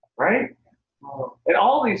 Right? And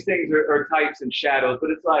all these things are types and shadows,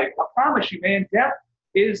 but it's like, I promise you, man, death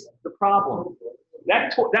is the problem.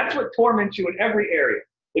 That's what torments you in every area.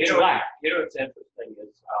 It's lack. You know what's interesting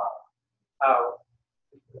is how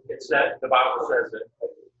it's that the Bible says that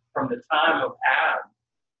from the time of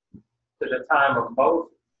Adam to the time of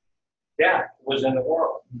Moses, death was in the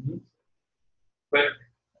world. Mm-hmm. But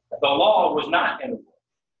the law was not in the world.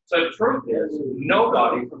 So the truth is,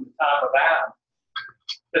 nobody from the time of Adam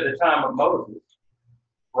to the time of Moses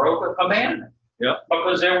broke a commandment. Yep.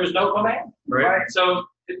 Because there was no commandment. Right. So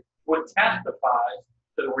it would testify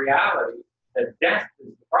to the reality that death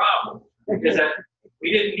is the problem. Is that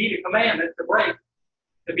we didn't need a commandment to break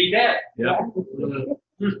to be dead. Yeah.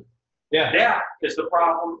 Yeah. Death is the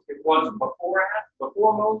problem. It was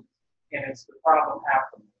before Moses, and it's the problem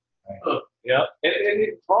after Moses. Right. Yeah.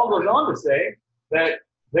 And Paul goes on to say that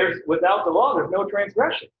without the law, there's no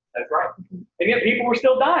transgression. That's right. And yet people were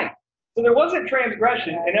still dying. So there wasn't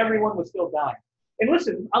transgression, and everyone was still dying. And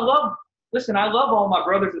listen, I love all my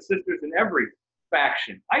brothers and sisters in every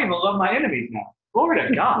faction. I even love my enemies now. Glory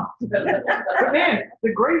to God. But man,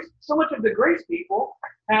 so much of the grace people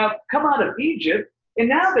have come out of Egypt, and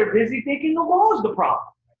now they're busy thinking the law is the problem.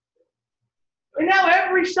 And now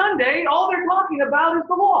every Sunday, all they're talking about is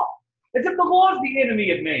the law. As if the law is the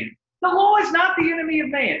enemy of man. The law is not the enemy of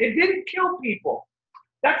man. It didn't kill people.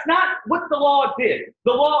 That's not what the law did.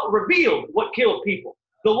 The law revealed what killed people.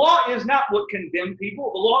 The law is not what condemned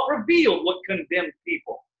people. The law revealed what condemned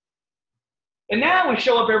people. And now we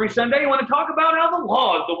show up every Sunday and want to talk about how the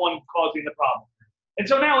law is the one causing the problem. And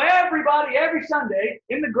so now everybody, every Sunday,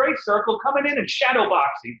 in the grace circle, coming in and shadow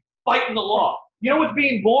boxing, fighting the law. You know what's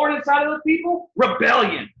being born inside of those people?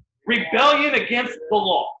 Rebellion. Rebellion against the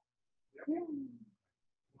law.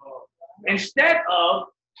 Instead of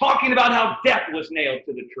talking about how death was nailed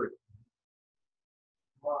to the tree.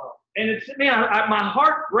 Wow. And it's, man, my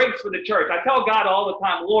heart breaks for the church. I tell God all the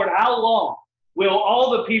time, Lord, how long will all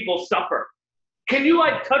the people suffer? Can you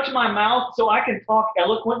touch my mouth so I can talk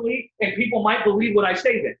eloquently and people might believe what I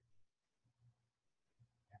say then?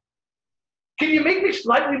 Can you make me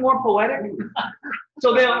slightly more poetic?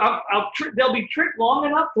 So they'll be tricked long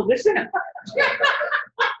enough to listen?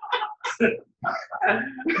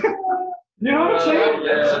 You know what I'm saying?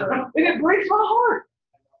 Yeah. And it breaks my heart.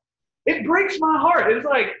 It breaks my heart. It's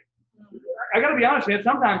like, I got to be honest, man.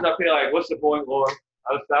 Sometimes I feel like, what's the point, Lord?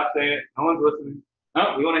 I'll stop saying it. No one's listening.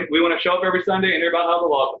 No, we want to show up every Sunday and hear about how the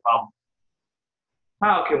law is the problem.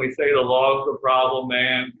 How can we say the law is the problem,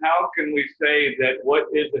 man? How can we say that what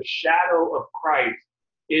is the shadow of Christ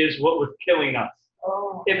is what was killing us.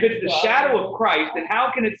 Oh, If it's the shadow of Christ, then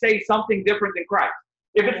how can it say something different than Christ?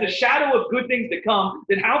 If it's the shadow of good things to come,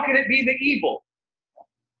 then how can it be the evil?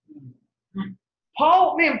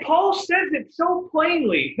 Paul says it so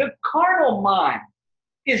plainly. The carnal mind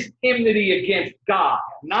is enmity against God,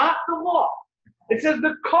 not the law. It says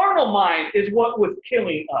the carnal mind is what was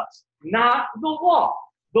killing us, not the law.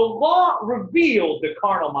 The law revealed the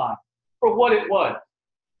carnal mind for what it was.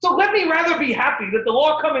 So let me rather be happy that the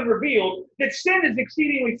law come and revealed that sin is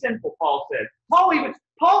exceedingly sinful, Paul said.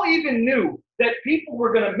 Paul even knew that people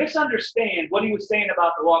were going to misunderstand what he was saying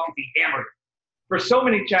about the law because he hammered it for so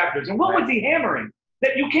many chapters. And what was he hammering?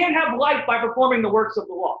 That you can't have life by performing the works of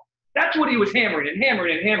the law. That's what he was hammering and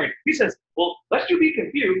hammering and hammering. He says, well, lest you be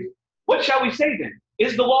confused, what shall we say then?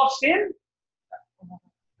 Is the law sin?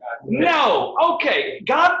 No. Okay.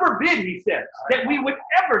 God forbid, he says, that we would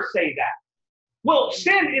ever say that. Well,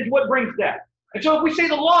 sin is what brings death. And so if we say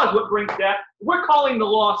the law is what brings death, we're calling the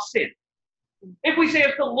law sin. If we say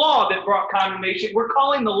it's the law that brought condemnation, we're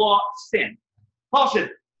calling the law sin. Paul said,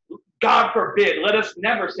 God forbid, let us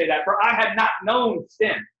never say that, for I had not known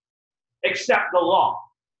sin except the law.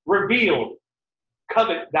 Revealed,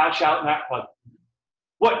 covet, thou shalt not covet.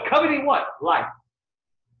 What? Coveting what? Life.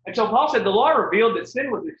 And so Paul said the law revealed that sin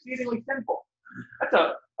was exceedingly sinful.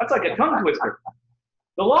 That's like a tongue twister.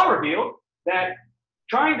 The law revealed that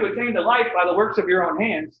trying to attain the life by the works of your own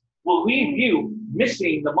hands will leave you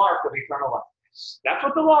missing the mark of eternal life. That's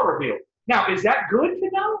what the law revealed. Now, is that good to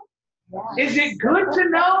know? Is it good to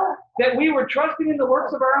know that we were trusting in the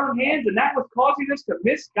works of our own hands and that was causing us to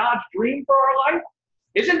miss God's dream for our life?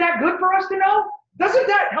 Isn't that good for us to know? Doesn't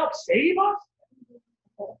that help save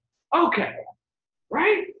us? Okay,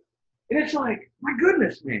 right? And it's like, my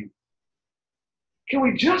goodness, man. Can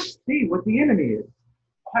we just see what the enemy is?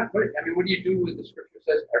 I mean, what do you do with the scripture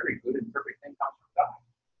says every good and perfect thing comes from God?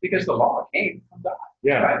 Because the law came from God.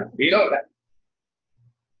 Yeah. Right? You know that.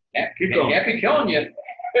 It can't be killing you.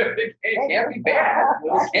 It can't be bad.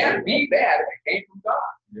 It can't be bad if it came from God.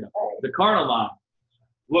 Yeah. The carnal mind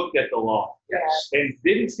looked at the law Yes. and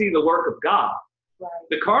didn't see the work of God. right.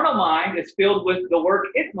 The carnal mind is filled with the work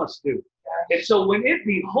it must do. And so when it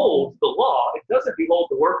beholds the law, it doesn't behold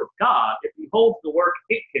the work of God, it beholds the work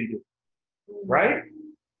it can do. Right?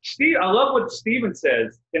 I love what Stephen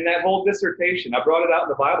says in that whole dissertation. I brought it out in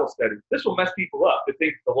the Bible study. This will mess people up to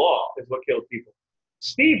think the law is what kills people.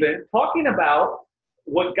 Stephen, talking about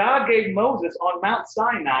what God gave Moses on Mount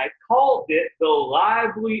Sinai, called it the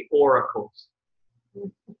lively oracles.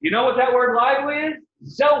 You know what that word lively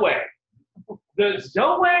is? Zoe. The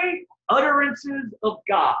Zoe utterances of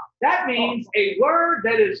God. That means a word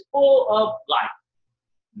that is full of life.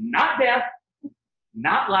 Not death,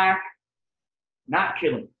 not lack, not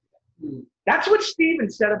killing. That's what Stephen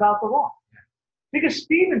said about the law. Because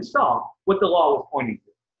Stephen saw what the law was pointing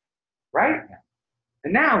to. Right?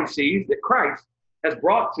 And now he sees that Christ has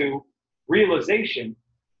brought to realization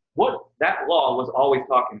what that law was always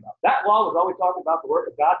talking about. That law was always talking about the work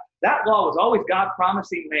of God. That law was always God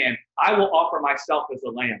promising man, I will offer myself as a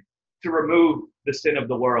lamb to remove the sin of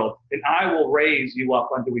the world, and I will raise you up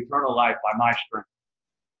unto eternal life by my strength.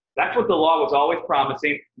 That's what the law was always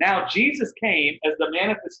promising. Now Jesus came as the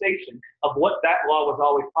manifestation of what that law was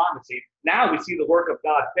always promising. Now we see the work of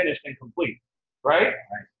God finished and complete, right?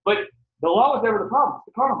 But the law was never the problem. It's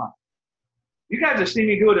the carnal mind. You guys have seen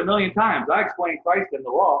me do it a million times. I explain Christ and the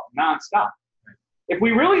law nonstop. If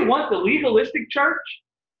we really want the legalistic church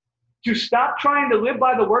to stop trying to live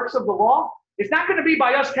by the works of the law, it's not going to be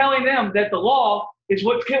by us telling them that the law is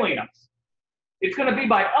what's killing us. It's going to be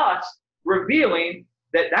by us revealing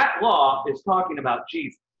that that law is talking about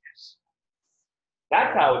Jesus.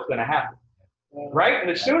 That's how it's going to happen. Right? And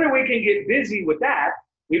the sooner we can get busy with that,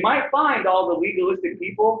 we might find all the legalistic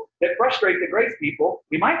people that frustrate the grace people,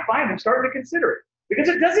 we might find them starting to consider it. Because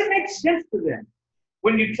it doesn't make sense to them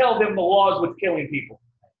when you tell them the law is what's killing people.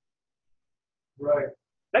 Right.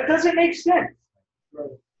 That doesn't make sense.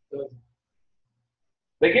 Right.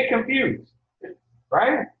 They get confused.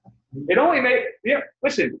 Right? It only made,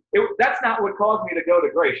 listen, that's not what caused me to go to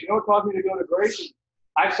grace. You know what caused me to go to grace?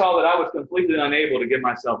 I saw that I was completely unable to give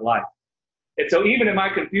myself life. And so even in my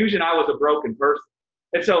confusion, I was a broken person.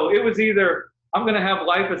 And so it was either I'm going to have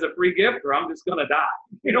life as a free gift or I'm just going to die.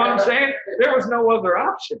 You know what I'm saying? There was no other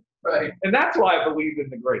option. Right. And that's why I believed in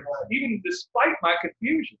the grace, even despite my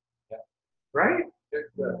confusion. Yeah. Right?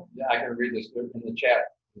 Yeah, I can read this in the chat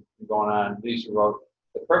going on. Lisa wrote,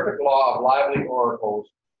 the perfect law of lively oracles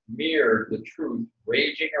mirrored the truth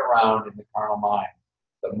raging around in the carnal mind.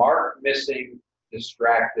 The mark missing,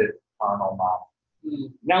 distracted carnal mind.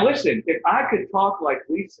 Now listen, if I could talk like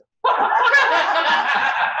Lisa,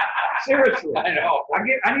 seriously, I know. I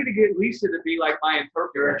need to get Lisa to be like my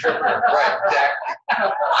interpreter. Right, exactly.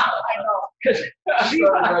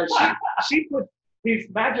 Because she put these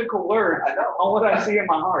magical words I know. on what I see in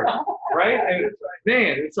my heart, right? And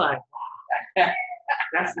man, it's like,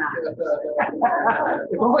 that's not.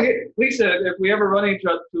 If only, Lisa, if we ever run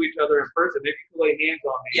into each other in person, maybe you can lay hands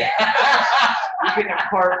on me. Yeah. You can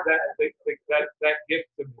impart that gift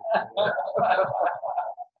to me.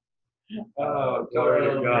 Oh, glory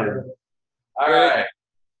to God. All right.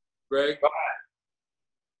 Greg,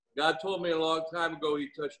 God told me a long time ago he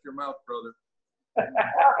touched your mouth, brother.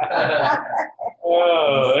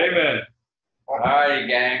 Oh, amen. All righty,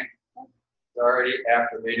 gang. It's already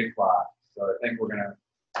after 8 o'clock, so I think we're gonna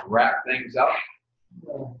wrap things up.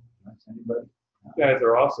 Anybody? You guys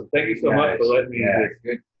are awesome. Thank you so much for letting me Yeah, do this.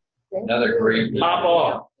 good. Another great. Pop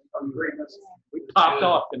off. We popped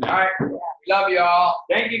off All tonight. right. We love you all.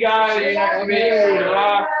 Thank you guys. See you next week. Good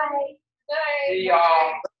luck. See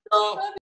y'all. Oh.